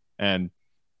Vikings, and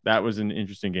that was an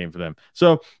interesting game for them.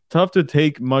 So tough to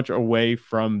take much away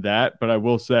from that, but I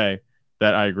will say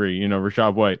that I agree.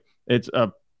 Rachaad White, it's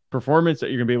a performance that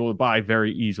you're going to be able to buy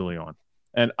very easily on.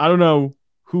 And I don't know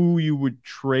who you would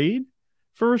trade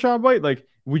for Rachaad White. Like,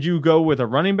 would you go with a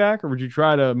running back or would you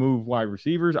try to move wide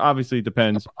receivers? Obviously, it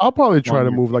depends. I'll probably try to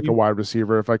move like a wide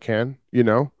receiver if I can,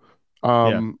 depending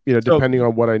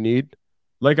on what I need.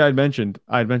 Like I'd mentioned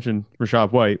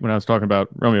Rachaad White when I was talking about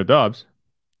Romeo Doubs,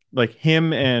 like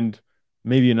him and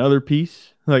maybe another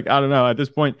piece. Like, I don't know. At this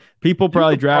point, people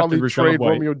probably drafted Rachaad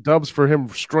White. Romeo Doubs for him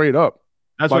straight up.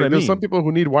 That's what I mean. There's some people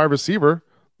who need wide receiver.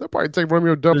 They'll probably take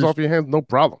Romeo Doubs off your hands, no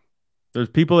problem. There's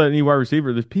people that need wide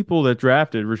receiver. There's people that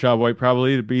drafted Rachaad White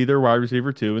probably to be their wide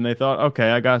receiver too. And they thought,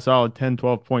 okay, I got a solid 10,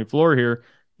 12 point floor here.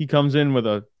 He comes in with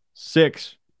a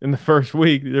 6 in the first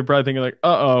week. They're probably thinking like,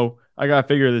 I got to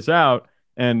figure this out.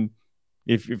 And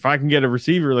if I can get a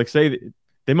receiver, like say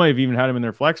they might have even had him in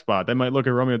their flex spot. They might look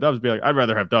at Romeo Doubs and be like, I'd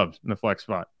rather have Doubs in the flex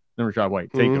spot than Rachaad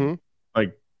White. Take him.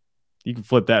 Like, you can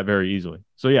flip that very easily.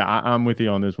 So yeah, I'm with you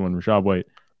on this one. Rachaad White,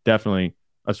 definitely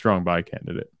a strong buy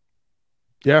candidate.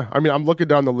 Yeah, I mean, I'm looking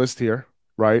down the list here,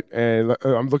 right? And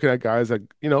I'm looking at guys that,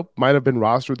 might have been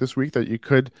rostered this week that you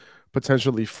could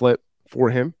potentially flip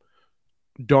for him.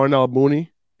 Darnell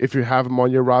Mooney, if you have him on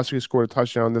your roster, he scored a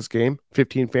touchdown in this game,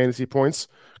 15 fantasy points.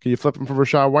 Can you flip him for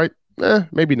Rachaad White?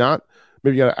 Maybe not.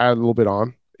 Maybe you got to add a little bit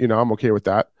on. I'm okay with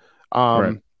that.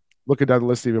 Looking down the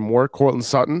list even more, Courtland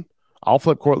Sutton. I'll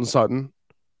flip Courtland Sutton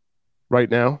right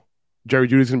now. Jerry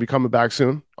Jeudy's going to be coming back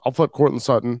soon. I'll flip Courtland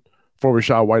Sutton for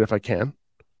Rachaad White if I can.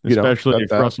 Especially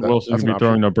if Russell Wilson's going to be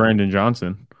throwing to Brandon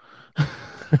Johnson.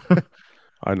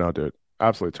 I know, dude.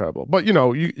 Absolutely terrible. But you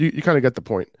kind of get the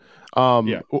point.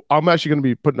 Yeah. I'm actually going to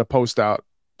be putting a post out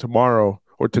tomorrow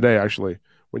or today, actually,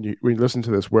 when you listen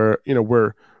to this, where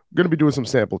we're going to be doing some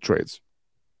sample trades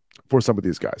for some of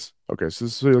these guys. Okay,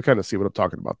 so you'll kind of see what I'm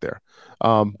talking about there.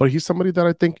 But he's somebody that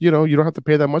I think you don't have to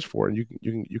pay that much for, and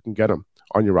you can get him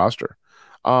on your roster.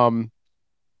 All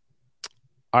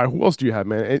right, who else do you have,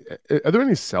 man? Are there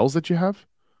any sells that you have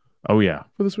Oh, yeah.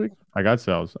 for this week? I got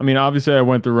sells. I mean, obviously, I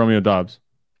went through Romeo Dobbs,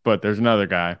 but there's another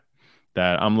guy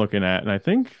that I'm looking at, and I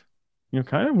think,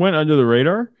 kind of went under the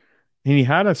radar. And he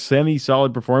had a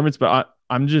semi-solid performance, but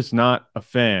I'm just not a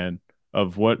fan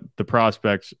of what his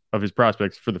prospects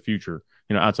for the future,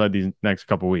 outside these next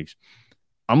couple weeks.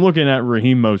 I'm looking at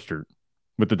Raheem Mostert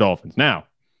with the Dolphins. Now,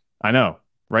 I know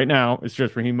right now it's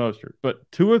just Raheem Mostert,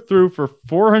 but Tua threw for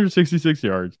 466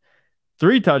 yards,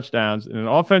 3 touchdowns in an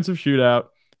offensive shootout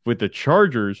with the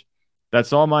Chargers that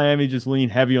saw Miami just lean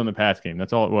heavy on the pass game.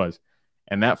 That's all it was.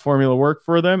 And that formula worked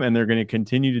for them, and they're going to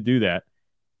continue to do that.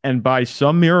 And by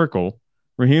some miracle,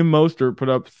 Raheem Mostert put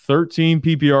up 13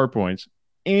 PPR points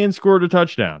and scored a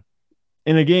touchdown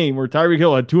in a game where Tyreek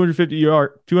Hill had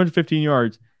 215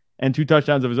 yards and 2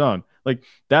 touchdowns of his own. Like,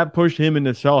 that pushed him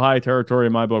into sell high territory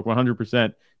in my book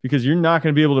 100%, because you're not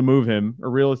going to be able to move him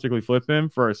or realistically flip him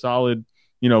for a solid,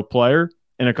 player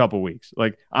in a couple weeks.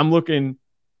 Like, I'm looking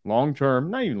long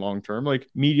term, not even long term, like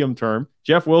medium term.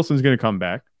 Jeff Wilson's going to come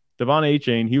back. Devon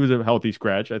Achane, he was a healthy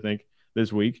scratch, I think,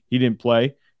 this week. He didn't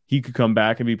play. He could come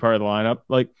back and be part of the lineup.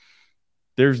 Like,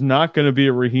 there's not going to be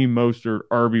a Raheem Mostert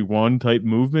RB1 type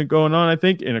movement going on, I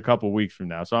think, in a couple weeks from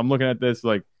now. So I'm looking at this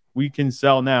like, we can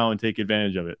sell now and take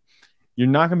advantage of it. You're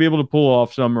not going to be able to pull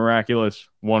off some miraculous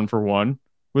 1-for-1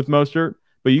 with Mostert,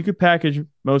 but you could package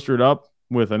Mostert up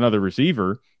with another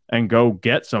receiver and go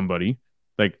get somebody.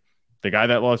 Like the guy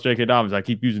that lost J.K. Dobbins, I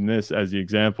keep using this as the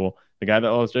example. The guy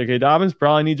that lost J.K. Dobbins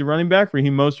probably needs a running back.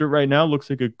 Raheem Mostert right now looks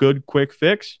like a good quick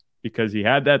fix because he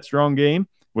had that strong game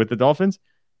with the Dolphins.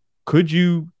 Could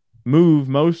you move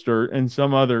Mostert and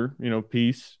some other,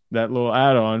 piece, that little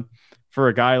add-on, for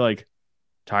a guy like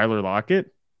Tyler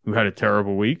Lockett, who had a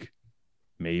terrible week?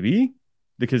 Maybe,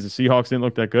 because the Seahawks didn't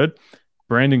look that good.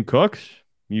 Brandon Cooks,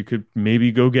 you could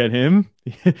maybe go get him.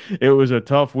 It was a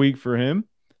tough week for him.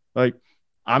 Like,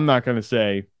 I'm not going to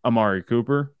say Amari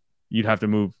Cooper. You'd have to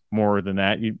move more than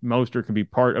that. Mostert can be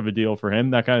part of a deal for him,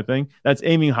 that kind of thing. That's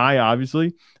aiming high,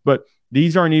 obviously, but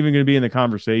these aren't even going to be in the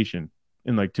conversation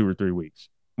in like 2 or 3 weeks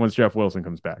once Jeff Wilson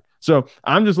comes back. So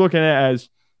I'm just looking at it as,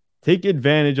 take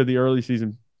advantage of the early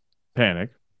season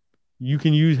panic. You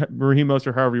can use Raheem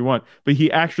Mostert however you want, but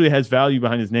he actually has value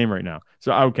behind his name right now.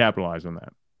 So I would capitalize on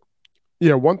that.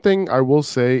 Yeah, one thing I will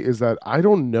say is that I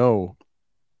don't know,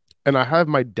 and I have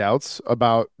my doubts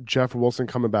about Jeff Wilson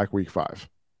coming back week 5.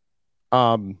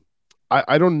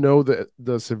 I don't know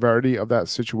the severity of that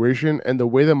situation, and the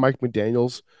way that Mike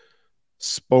McDaniels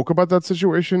spoke about that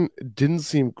situation didn't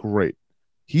seem great.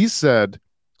 He said,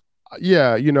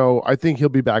 yeah, I think he'll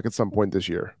be back at some point this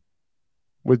year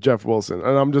with Jeff Wilson.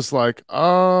 And I'm just like,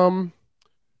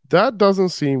 that doesn't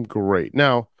seem great.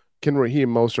 Now, can Raheem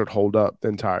Mostert hold up the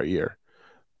entire year?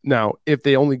 Now, if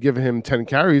they only give him 10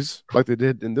 carries like they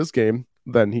did in this game,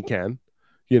 then he can,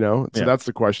 So that's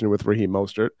the question with Raheem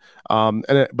Mostert.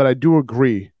 But I do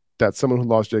agree that someone who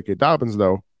lost J.K. Dobbins,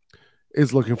 though,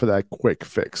 is looking for that quick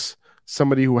fix.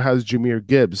 Somebody who has Jahmyr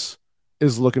Gibbs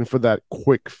is looking for that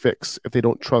quick fix if they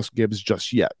don't trust Gibbs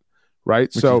just yet, right?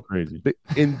 Which is crazy.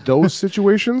 In those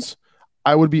situations,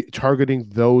 I would be targeting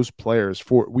those players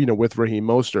for, with Raheem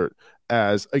Mostert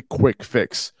as a quick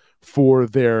fix for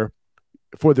their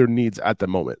needs at the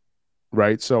moment,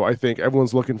 right? So I think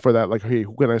everyone's looking for that, like, hey,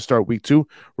 who can I start week 2?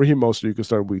 Raheem Mostert, you can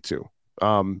start week 2.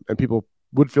 And people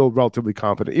would feel relatively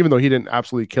confident, even though he didn't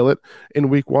absolutely kill it in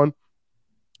week 1.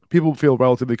 People feel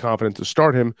relatively confident to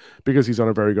start him because he's on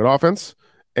a very good offense.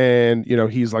 And,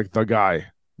 he's like the guy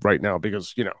right now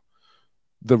because,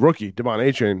 the rookie, Devon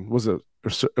Achane, was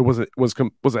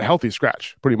a healthy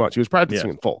scratch, pretty much. He was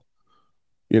practicing in full,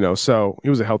 so he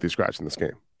was a healthy scratch in this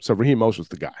game. So Raheem Mostert was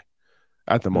the guy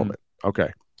at the moment. Okay.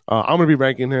 I'm going to be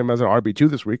ranking him as an RB2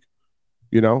 this week,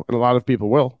 and a lot of people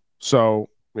will. So,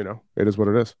 it is what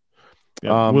it is.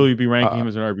 Yeah. Will you be ranking him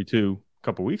as an RB2 a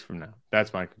couple weeks from now?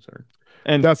 That's my concern.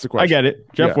 And that's the question. I get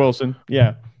it. Jeff Wilson.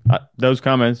 Yeah. Those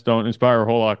comments don't inspire a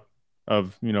whole lot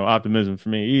of, optimism for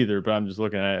me either, but I'm just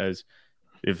looking at it as,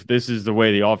 if this is the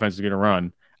way the offense is going to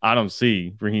run, I don't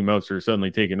see Raheem Mostert suddenly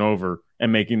taking over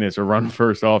and making this a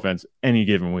run-first offense any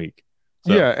given week.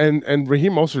 So and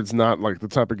Raheem Mostert's not like the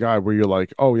type of guy where you're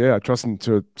like, oh yeah, I trust him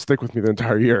to stick with me the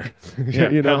entire year. yeah,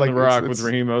 You know, pound the like rock with it's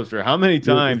Raheem Mostert. How many it,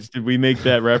 times did we make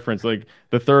that reference? Like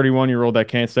the 31-year-old that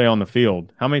can't stay on the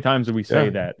field. How many times did we say yeah,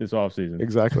 that this offseason?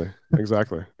 exactly.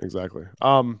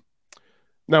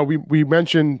 Now we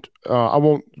mentioned I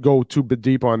won't go too bit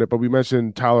deep on it, but we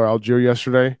mentioned Tyler Algier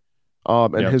yesterday,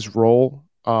 and Yep. his role.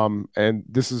 And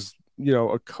this is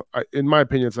in my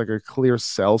opinion, it's like a clear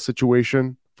sell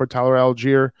situation for Tyler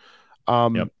Algier.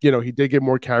 Yep. He did get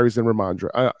more carries than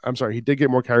Ramondre. I'm sorry, he did get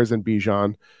more carries than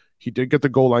Bijan. He did get the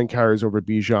goal line carries over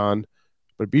Bijan,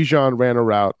 but Bijan ran a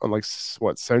route on like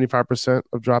what 75%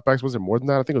 of dropbacks. Was it more than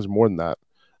that? I think it was more than that.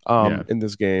 Yeah. In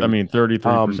this I game. mean,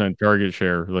 33% target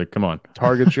share. Like, come on.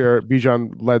 Target share.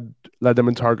 Bijan led them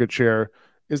in target share.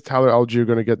 Is Tyler Algier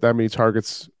going to get that many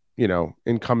targets,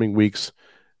 in coming weeks?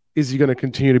 Is he going to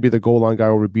continue to be the goal line guy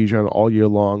over Bijan all year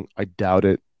long? I doubt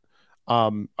it.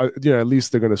 At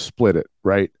least they're going to split it,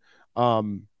 right?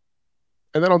 And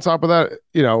then on top of that,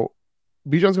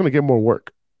 Bijan's going to get more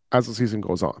work as the season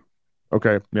goes on.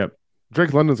 Okay. Yep.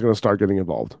 Drake London's going to start getting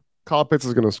involved. Kyle Pitts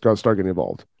is going to start getting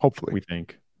involved. Hopefully. We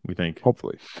think.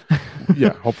 Hopefully.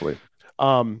 Yeah, hopefully.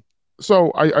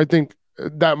 So I think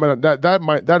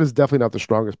that is definitely not the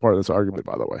strongest part of this argument,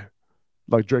 by the way.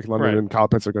 Like Drake London Right. and Kyle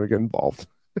Pitts are going to get involved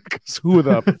because who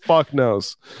the fuck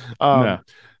knows? No.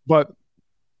 But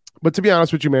to be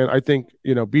honest with you, man, I think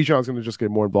Bijan's going to just get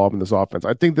more involved in this offense.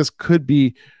 I think this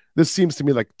seems to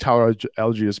me like Tyler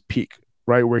Algier's peak,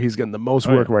 right, where he's getting the most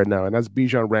work right now. And as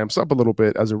Bijan ramps up a little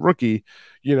bit as a rookie,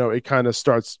 it kind of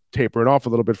starts tapering off a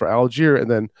little bit for Algier, and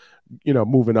then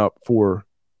moving up for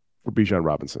Bijan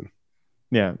Robinson.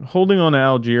 Yeah, holding on to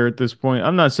Algier at this point,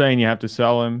 I'm not saying you have to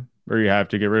sell him or you have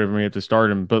to get rid of him, you have to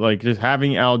start him, but like just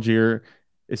having Algier,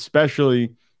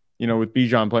 especially, with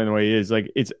Bijan playing the way he is,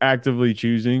 like it's actively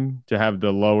choosing to have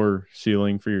the lower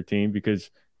ceiling for your team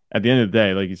because at the end of the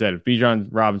day, like you said, if Bijan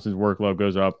Robinson's workload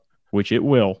goes up, which it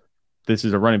will, this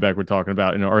is a running back we're talking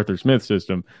about in an Arthur Smith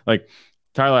system, like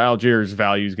Tyler Algier's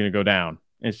value is going to go down.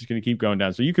 And it's just going to keep going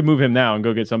down. So you can move him now and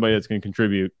go get somebody that's going to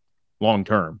contribute long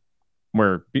term.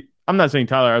 Where I'm not saying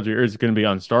Tyler Algier is going to be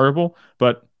unstartable,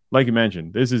 but like you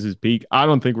mentioned, this is his peak. I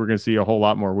don't think we're going to see a whole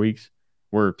lot more weeks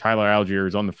where Tyler Algier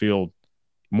is on the field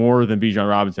more than Bijan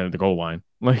Robinson at the goal line.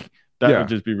 Like that would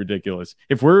just be ridiculous.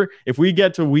 If we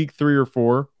get to week 3 or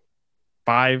 4,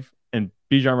 5, and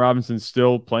Bijan Robinson's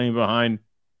still playing behind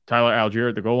Tyler Algier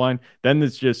at the goal line, then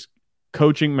it's just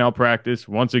coaching malpractice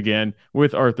once again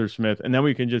with Arthur Smith, and then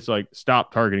we can just like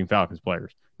stop targeting Falcons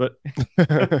players. But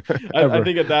I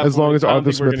think at that as point, long as I don't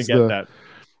Arthur think we're going to get that.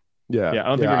 Yeah, I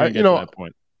don't think we're going to get to that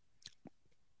point.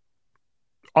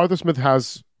 Arthur Smith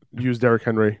has used Derrick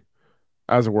Henry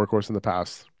as a workhorse in the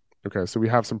past. Okay, so we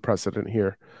have some precedent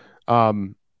here.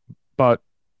 But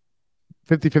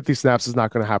 50-50 snaps is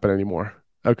not going to happen anymore.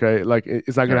 Okay, like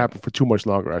it's not going to happen for too much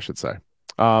longer, I should say.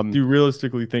 Do you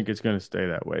realistically think it's going to stay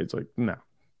that way? It's like, no.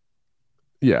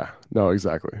 Yeah, no,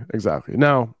 exactly.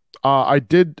 Now, I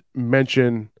did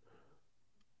mention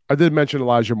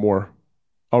Elijah Moore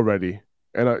already,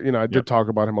 and I did talk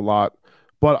about him a lot,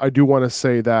 but I do want to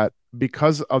say that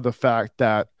because of the fact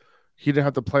that he didn't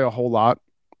have to play a whole lot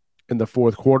in the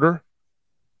fourth quarter,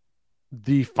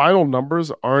 the final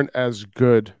numbers aren't as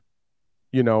good,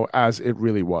 as it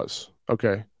really was.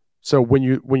 Okay, so when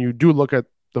you do look at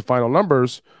the final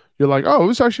numbers, you're like, oh, it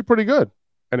was actually pretty good,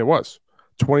 and it was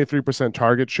 23%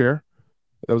 target share.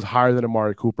 That was higher than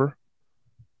Amari Cooper.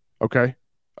 Okay.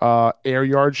 Air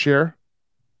yard share,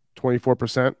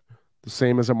 24%, the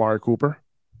same as Amari Cooper.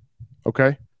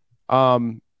 Okay.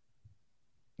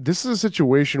 This is a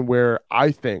situation where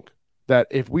I think that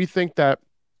if we think that,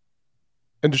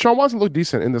 and Deshaun Watson looked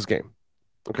decent in this game.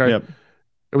 Okay. Yep.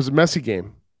 It was a messy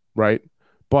game, right?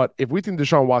 But if we think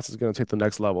Deshaun Watson is going to take the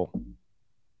next level,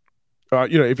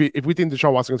 if we think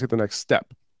Deshaun Watson is going to take the next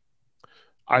step,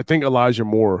 I think Elijah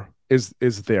Moore is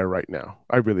there right now.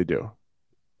 I really do.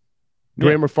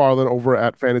 Graham McFarland over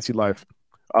at Fantasy Life,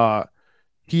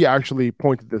 he actually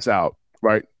pointed this out,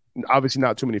 right? Obviously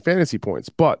not too many fantasy points,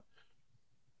 but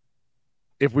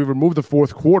if we remove the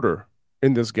fourth quarter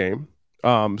in this game,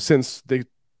 since they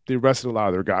rested a lot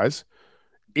of their guys,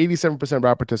 87%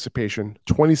 route participation,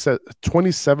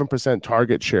 27%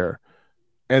 target share,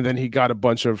 and then he got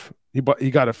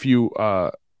a few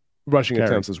rushing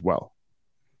attempts as well,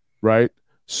 right?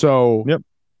 So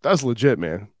that's legit,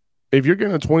 man. If you're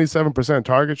getting a 27%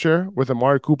 target share with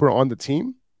Amari Cooper on the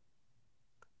team,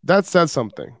 that says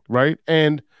something, right?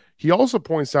 And he also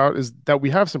points out is that we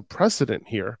have some precedent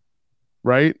here,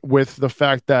 right? With the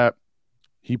fact that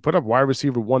he put up wide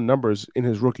receiver 1 numbers in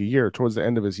his rookie year towards the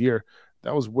end of his year.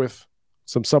 That was with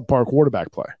some subpar quarterback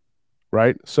play,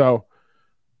 right? So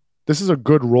this is a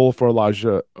good role for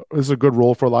Elijah. This is a good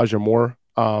role for Elijah Moore.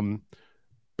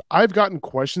 I've gotten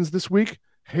questions this week.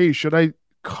 Hey, should I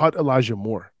cut Elijah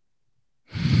Moore?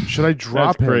 Should I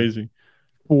drop That's him crazy.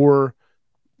 for,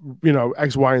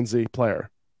 X, Y, and Z player?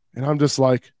 And I'm just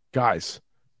like, guys,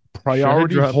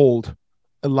 priority hold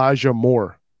Elijah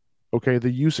Moore. Okay,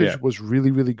 the usage was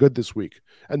really, really good this week.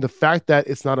 And the fact that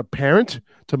it's not apparent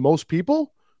to most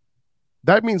people,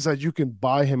 that means that you can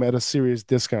buy him at a serious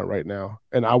discount right now.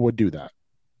 And I would do that.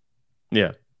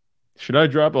 Yeah. Should I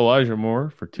drop Elijah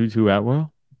Moore for Tutu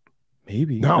Atwell?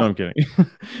 Maybe. No, I'm kidding.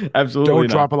 Absolutely Don't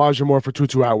not. drop Elijah Moore for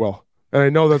Tutu Atwell. And I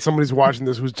know that somebody's watching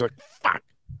this who's like, fuck.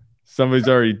 Somebody's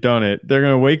already done it. They're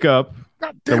going to wake up.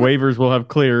 The waivers will have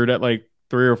cleared at like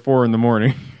 3 or 4 in the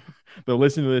morning. They'll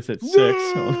listen to this at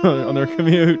 6 on their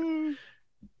commute.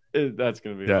 That's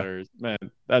going to be hilarious. Man,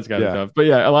 that's got to be tough. But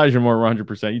yeah, Elijah Moore,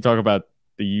 100%. You talk about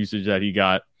the usage that he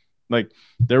got. Like,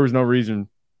 there was no reason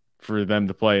for them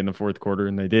to play in the fourth quarter,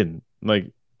 and they didn't.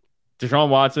 Like, Deshaun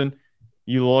Watson,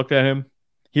 you looked at him,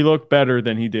 he looked better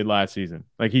than he did last season.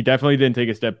 Like, he definitely didn't take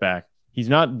a step back. He's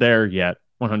not there yet,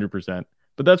 100%.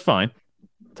 But that's fine.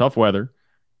 Tough weather.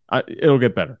 It'll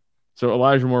get better. So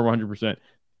Elijah Moore, 100%.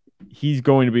 He's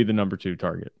going to be the number 2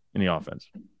 target in the offense.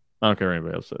 I don't care what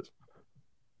anybody else says.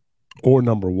 Or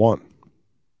number 1.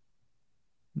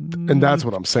 And that's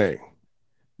what I'm saying.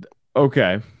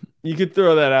 Okay. You could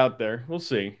throw that out there. We'll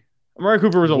see. Amari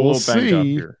Cooper was a little banged up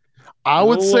here. I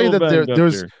would say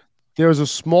that there's a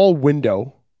small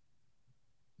window.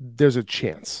 There's a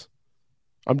chance.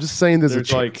 I'm just saying there's a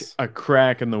chance. Like a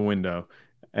crack in the window.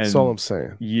 And that's all I'm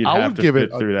saying. I would give it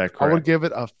through that crack. I would give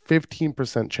it a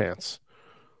 15% chance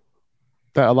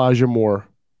that Elijah Moore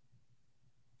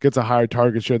gets a higher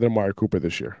target share than Amari Cooper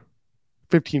this year.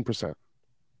 15%.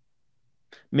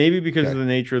 Maybe because of the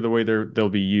nature of the way they'll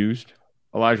be used.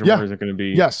 Elijah Moore isn't going to be.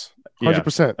 Yes,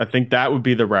 100%. I think that would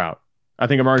be the route. I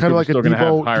think Amari Cooper's still going to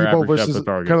have higher average depth of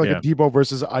target. Kind of like a Debo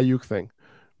versus Ayuk thing,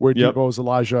 where Debo's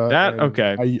Elijah.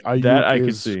 Ayuk that I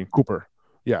could see. Cooper.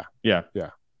 Yeah.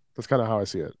 That's kind of how I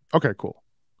see it. Okay, cool.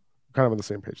 Kind of on the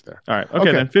same page there. All right.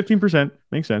 Okay. Then 15%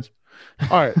 makes sense. All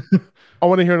right. I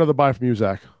want to hear another buy from you,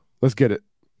 Zach. Let's get it.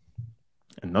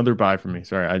 Another buy from me.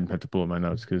 Sorry, I have to pull up my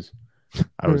notes because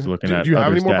I was looking at. Do you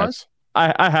have any stats. more buys?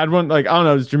 I had one. Like, I don't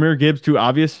know. Is Jahmyr Gibbs too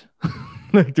obvious?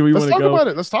 Like, do we want to go?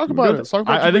 Let's talk about it.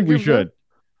 I think we should.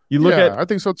 You look at. I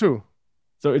think so too.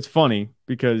 So it's funny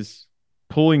because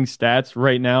pulling stats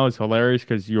right now is hilarious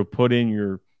because you'll put in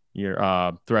your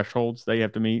thresholds that you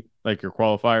have to meet, like your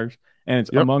qualifiers, and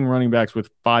it's among running backs with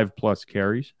 5+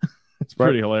 carries. It's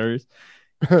pretty hilarious.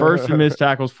 First in missed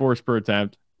tackles forced per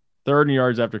attempt, third in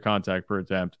yards after contact per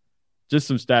attempt. Just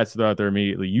some stats to throw out there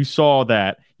immediately. You saw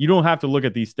that. You don't have to look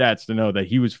at these stats to know that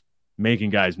he was making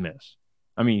guys miss.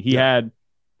 I mean, he had,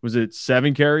 was it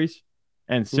 7 carries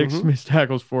and 6 missed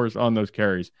tackles forced on those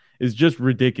carries? Is just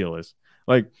ridiculous.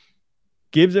 Like,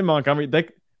 Gibbs and Montgomery, okay,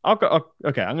 I'm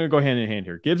going to go hand in hand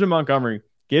here. Gibbs and Montgomery.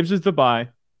 Gibbs is the buy.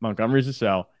 Montgomery's the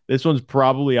sell. This one's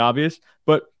probably obvious,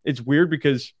 but it's weird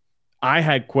because I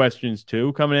had questions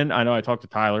too coming in. I know I talked to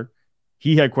Tyler.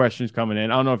 He had questions coming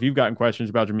in. I don't know if you've gotten questions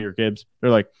about Jahmyr Gibbs.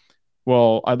 They're like,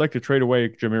 well, I'd like to trade away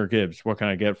Jahmyr Gibbs. What can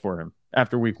I get for him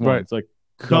after week 1? It's like,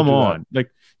 come on.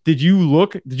 Like, did you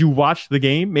watch the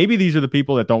game? Maybe these are the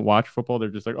people that don't watch football. They're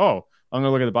just like, oh, I'm going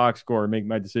to look at the box score and make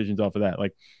my decisions off of that.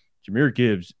 Like, Jahmyr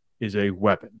Gibbs is a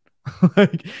weapon.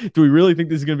 Like, do we really think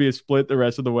this is going to be a split the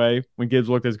rest of the way when Gibbs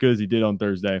looked as good as he did on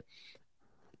Thursday?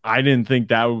 I didn't think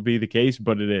that would be the case,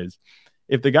 but it is.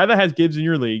 If the guy that has Gibbs in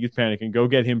your league is panicking, go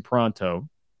get him pronto.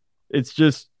 It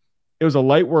was a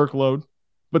light workload,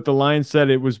 but the Lions said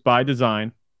it was by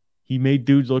design. He made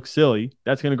dudes look silly.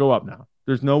 That's going to go up now.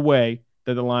 There's no way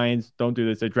that the Lions don't do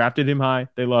this. They drafted him high.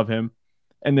 They love him.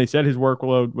 And they said his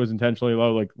workload was intentionally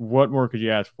low. Like, what more could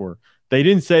you ask for? They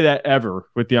didn't say that ever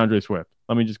with DeAndre Swift.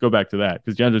 Let me just go back to that.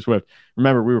 Because DeAndre Swift,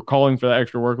 remember, we were calling for that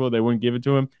extra workload. They wouldn't give it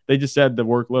to him. They just said the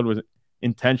workload was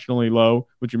intentionally low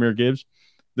with Jahmyr Gibbs.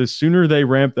 The sooner they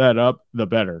ramp that up, the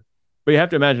better. But you have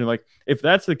to imagine, like, if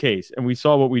that's the case, and we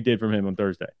saw what we did from him on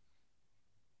Thursday,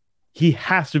 he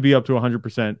has to be up to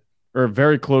 100% or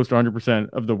very close to 100%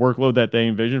 of the workload that they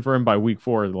envisioned for him by week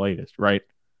 4 at the latest, right?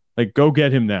 Like, go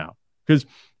get him now. Because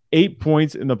 8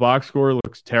 points in the box score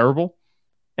looks terrible.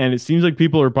 And it seems like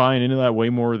people are buying into that way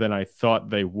more than I thought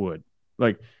they would.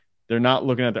 Like, they're not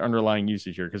looking at the underlying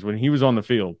usage here. Because when he was on the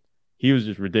field, he was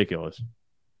just ridiculous.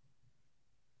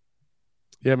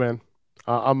 Yeah, man.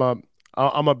 I'm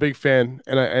a big fan.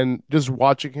 And just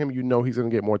watching him, he's going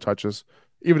to get more touches.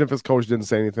 Even if his coach didn't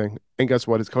say anything. And guess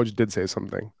what? His coach did say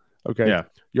something. Okay. Yeah.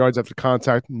 Yards after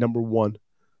contact, number 1.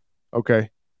 Okay.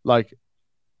 Like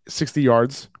 60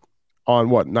 yards on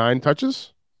what? 9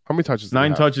 touches? How many touches did he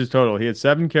 9 have? touches total. He had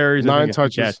 7 carries. I 9 think 8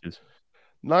 touches. catches.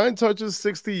 9 touches,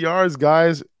 60 yards,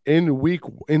 guys, in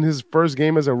his first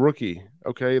game as a rookie.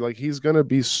 Okay. Like he's going to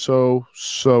be so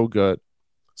good.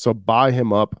 So buy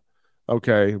him up.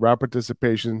 Okay. Route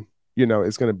participation,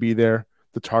 is going to be there.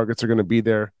 The targets are going to be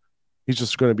there. He's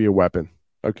just going to be a weapon.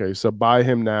 Okay. So buy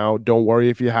him now. Don't worry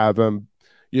if you have him.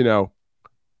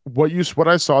 What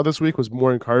I saw this week was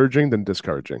more encouraging than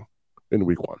discouraging in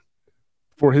week 1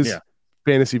 for his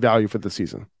fantasy value for the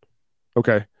season.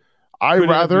 Okay. Could it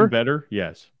have been better?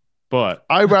 Yes. But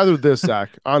I rather this,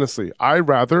 Zach. Honestly, I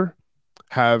rather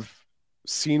have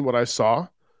seen what I saw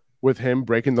with him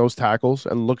breaking those tackles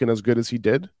and looking as good as he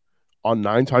did on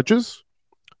 9 touches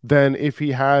than if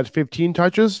he had 15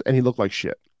 touches and he looked like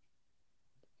shit.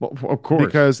 Well, of course.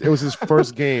 Because it was his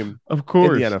first game of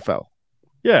course. in the NFL.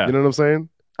 Yeah. You know what I'm saying?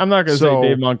 I'm not going to say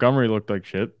Dave Montgomery looked like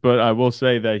shit, but I will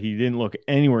say that he didn't look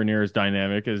anywhere near as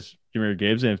dynamic as Jahmyr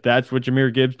Gibbs. And if that's what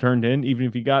Jahmyr Gibbs turned in, even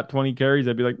if he got 20 carries,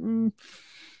 I'd be like,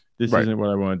 this isn't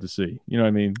what I wanted to see. You know what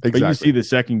I mean? Exactly. But you see the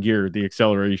second gear, the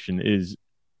acceleration is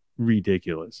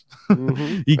ridiculous.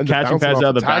 Mm-hmm. He catching pass out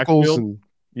of the backfield.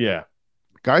 Yeah.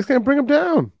 Guys can't bring him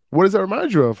down. What does that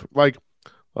remind you of? Like,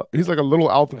 he's like a little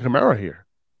Alvin Kamara here.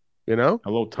 A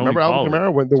little Tony Remember Pollard. Alvin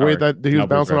Kamara when way that he was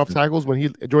bouncing off tackles when he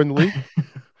joined the league?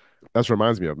 That's what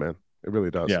reminds me of, man. It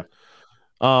really does. Yeah.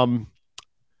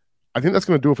 I think that's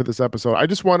going to do it for this episode. I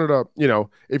just wanted to,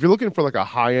 if you're looking for like a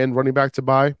high-end running back to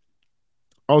buy,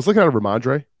 I was looking at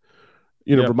Ramondre.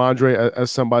 Ramondre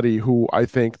as somebody who I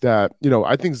think that,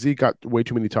 I think Zeke got way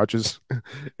too many touches,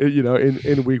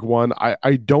 in week 1.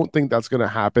 I don't think that's going to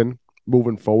happen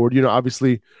moving forward.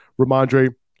 Obviously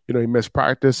Ramondre, he missed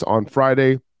practice on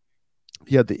Friday.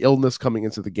 He had the illness coming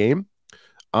into the game.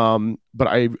 But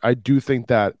I do think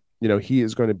that, he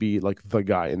is going to be like the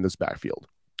guy in this backfield.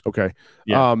 Okay.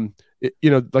 Yeah.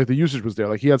 Like the usage was there.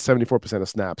 Like he had 74% of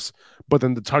snaps, but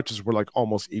then the touches were like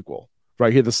almost equal,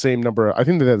 right? He had the same number. I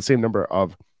think they had the same number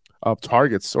of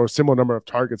targets or similar number of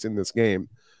targets in this game.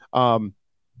 But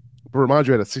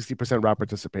Ramondre had a 60% route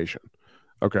participation.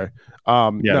 Okay.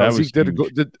 Now Zeke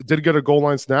did get a goal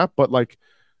line snap, but like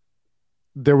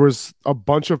there was a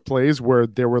bunch of plays where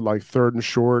they were like 3rd and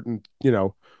short and,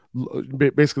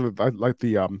 basically like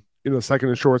the, second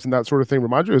and shorts and that sort of thing.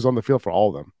 Ramondre is on the field for all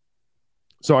of them.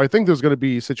 So I think there's going to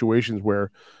be situations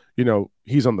where,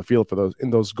 he's on the field for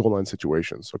in those goal line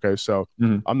situations. Okay. So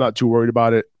I'm not too worried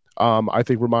about it. I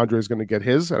think Ramondre is going to get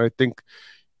his, and I think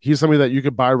he's somebody that you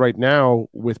could buy right now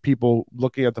with people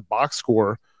looking at the box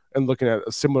score and looking at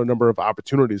a similar number of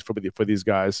opportunities for these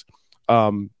guys.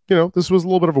 This was a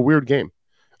little bit of a weird game.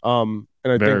 And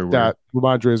I think that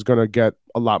Rodgers is going to get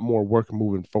a lot more work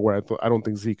moving forward. I don't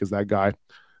think Zeke is that guy.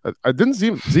 I didn't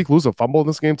see Zeke lose a fumble in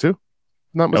this game too.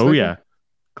 Not mistaken. Oh yeah,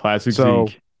 classic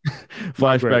Zeke.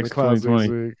 Flashbacks to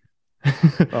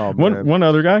 2020. Oh, one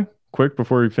other guy, quick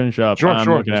before we finish up. Sure, I'm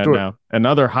looking at now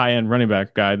another high end running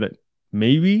back guy that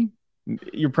maybe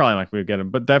you're probably not going to get him,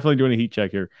 but definitely doing a heat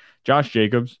check here. Josh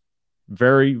Jacobs,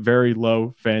 very very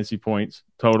low fantasy points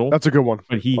total. That's a good one,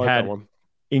 but he had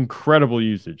incredible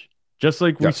usage, just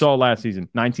like we saw last season.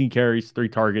 19 carries, 3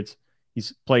 targets.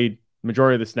 He's played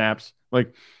majority of the snaps.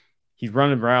 Like he's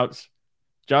running routes.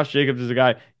 Josh Jacobs is a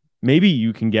guy. Maybe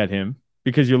you can get him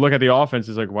because you look at the offense.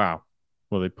 It's like, wow.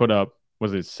 Well, they put up,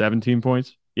 was it 17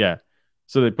 points? Yeah.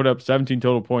 So they put up 17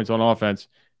 total points on offense,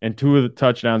 and 2 of the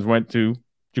touchdowns went to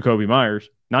Jacoby Myers.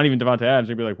 Not even Devontae Adams.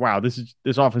 They'd be like, wow, this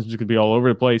offense is going to be all over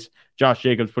the place. Josh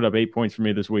Jacobs put up 8 points for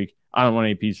me this week. I don't want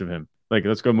any piece of him. Like,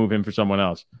 let's go move him for someone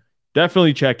else.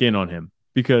 Definitely check in on him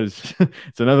because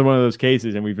it's another one of those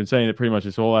cases, and we've been saying it pretty much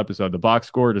this whole episode. The box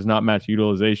score does not match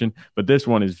utilization, but this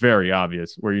one is very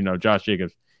obvious where, Josh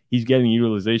Jacobs, he's getting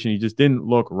utilization. He just didn't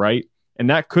look right, and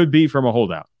that could be from a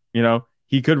holdout.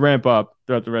 He could ramp up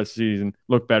throughout the rest of the season,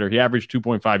 look better. He averaged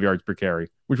 2.5 yards per carry,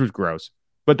 which was gross,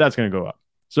 but that's going to go up.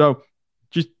 So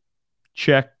just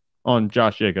check on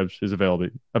Josh Jacobs, his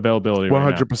availability.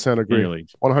 100% agree.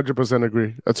 100%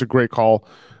 agree. That's a great call.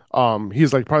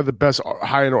 He's like probably the best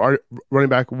high-end running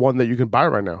back one that you can buy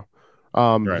right now.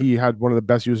 Right. He had one of the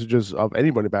best usages of any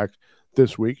running back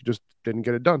this week. Just didn't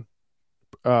get it done,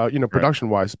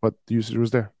 production-wise, but the usage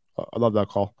was there. I love that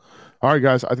call. All right,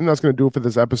 guys, I think that's going to do it for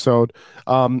this episode.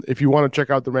 If you want to check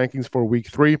out the rankings for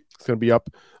week 3, it's going to be up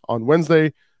on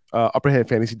Wednesday,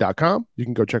 upperhandfantasy.com. You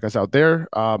can go check us out there.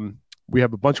 We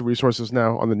have a bunch of resources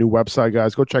now on the new website,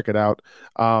 guys. Go check it out.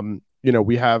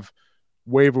 We have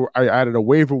I added a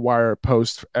waiver wire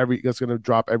post that's going to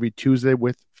drop every Tuesday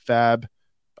with fab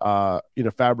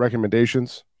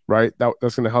recommendations. right?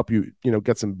 That's going to help you,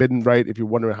 get some bidding right if you're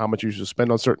wondering how much you should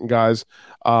spend on certain guys.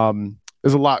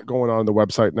 There's a lot going on the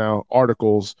website now: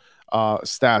 articles,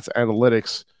 stats,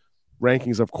 analytics,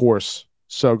 rankings, of course.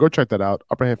 So go check that out,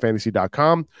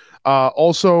 upperhandfantasy.com.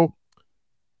 Also,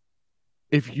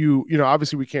 if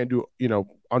obviously we can't do,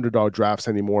 underdog drafts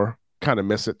anymore. Kind of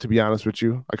miss it, to be honest with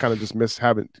you. I kind of just miss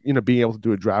having, being able to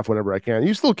do a draft whenever I can.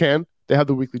 You still can. They have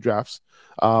the weekly drafts.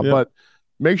 But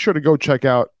make sure to go check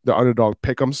out the Underdog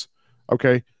Pick'ems.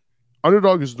 Okay.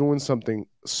 Underdog is doing something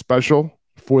special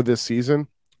for this season.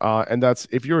 And that's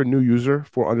if you're a new user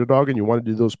for Underdog and you want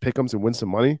to do those pick'ems and win some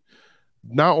money,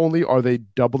 not only are they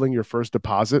doubling your first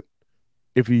deposit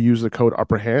if you use the code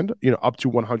upper hand, up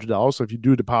to $100. So if you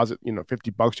do deposit,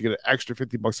 $50, you get an extra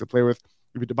 $50 to play with.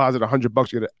 If you deposit $100,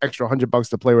 you get an extra $100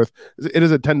 to play with. It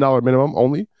is a $10 minimum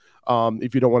only,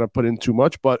 if you don't want to put in too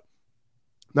much. But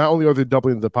not only are they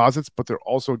doubling the deposits, but they're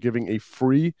also giving a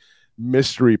free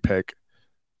mystery pick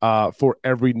for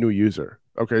every new user.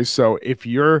 Okay, so if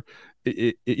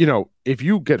if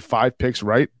you get 5 picks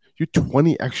right, you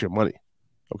 20 extra money.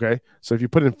 Okay, so if you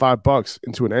put in $5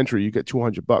 into an entry, you get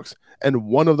 $200, and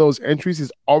one of those entries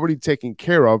is already taken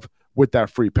care of with that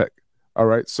free pick. All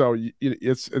right, so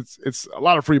it's a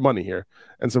lot of free money here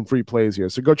and some free plays here.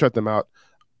 So go check them out.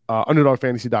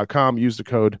 Underdogfantasy.com. Use the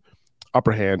code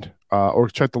upper hand, or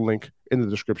check the link in the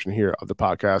description here of the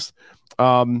podcast.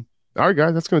 All right,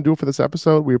 guys, that's going to do it for this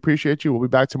episode. We appreciate you. We'll be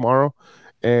back tomorrow,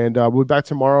 and we'll be back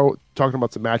tomorrow talking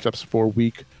about some matchups for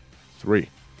week 3.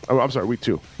 Oh, I'm sorry, week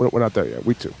 2. We're not there yet.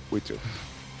 Week 2.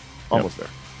 Almost there.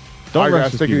 Don't All right,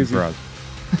 rush guys, take it easy. for us.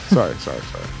 Sorry.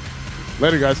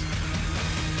 Later, guys.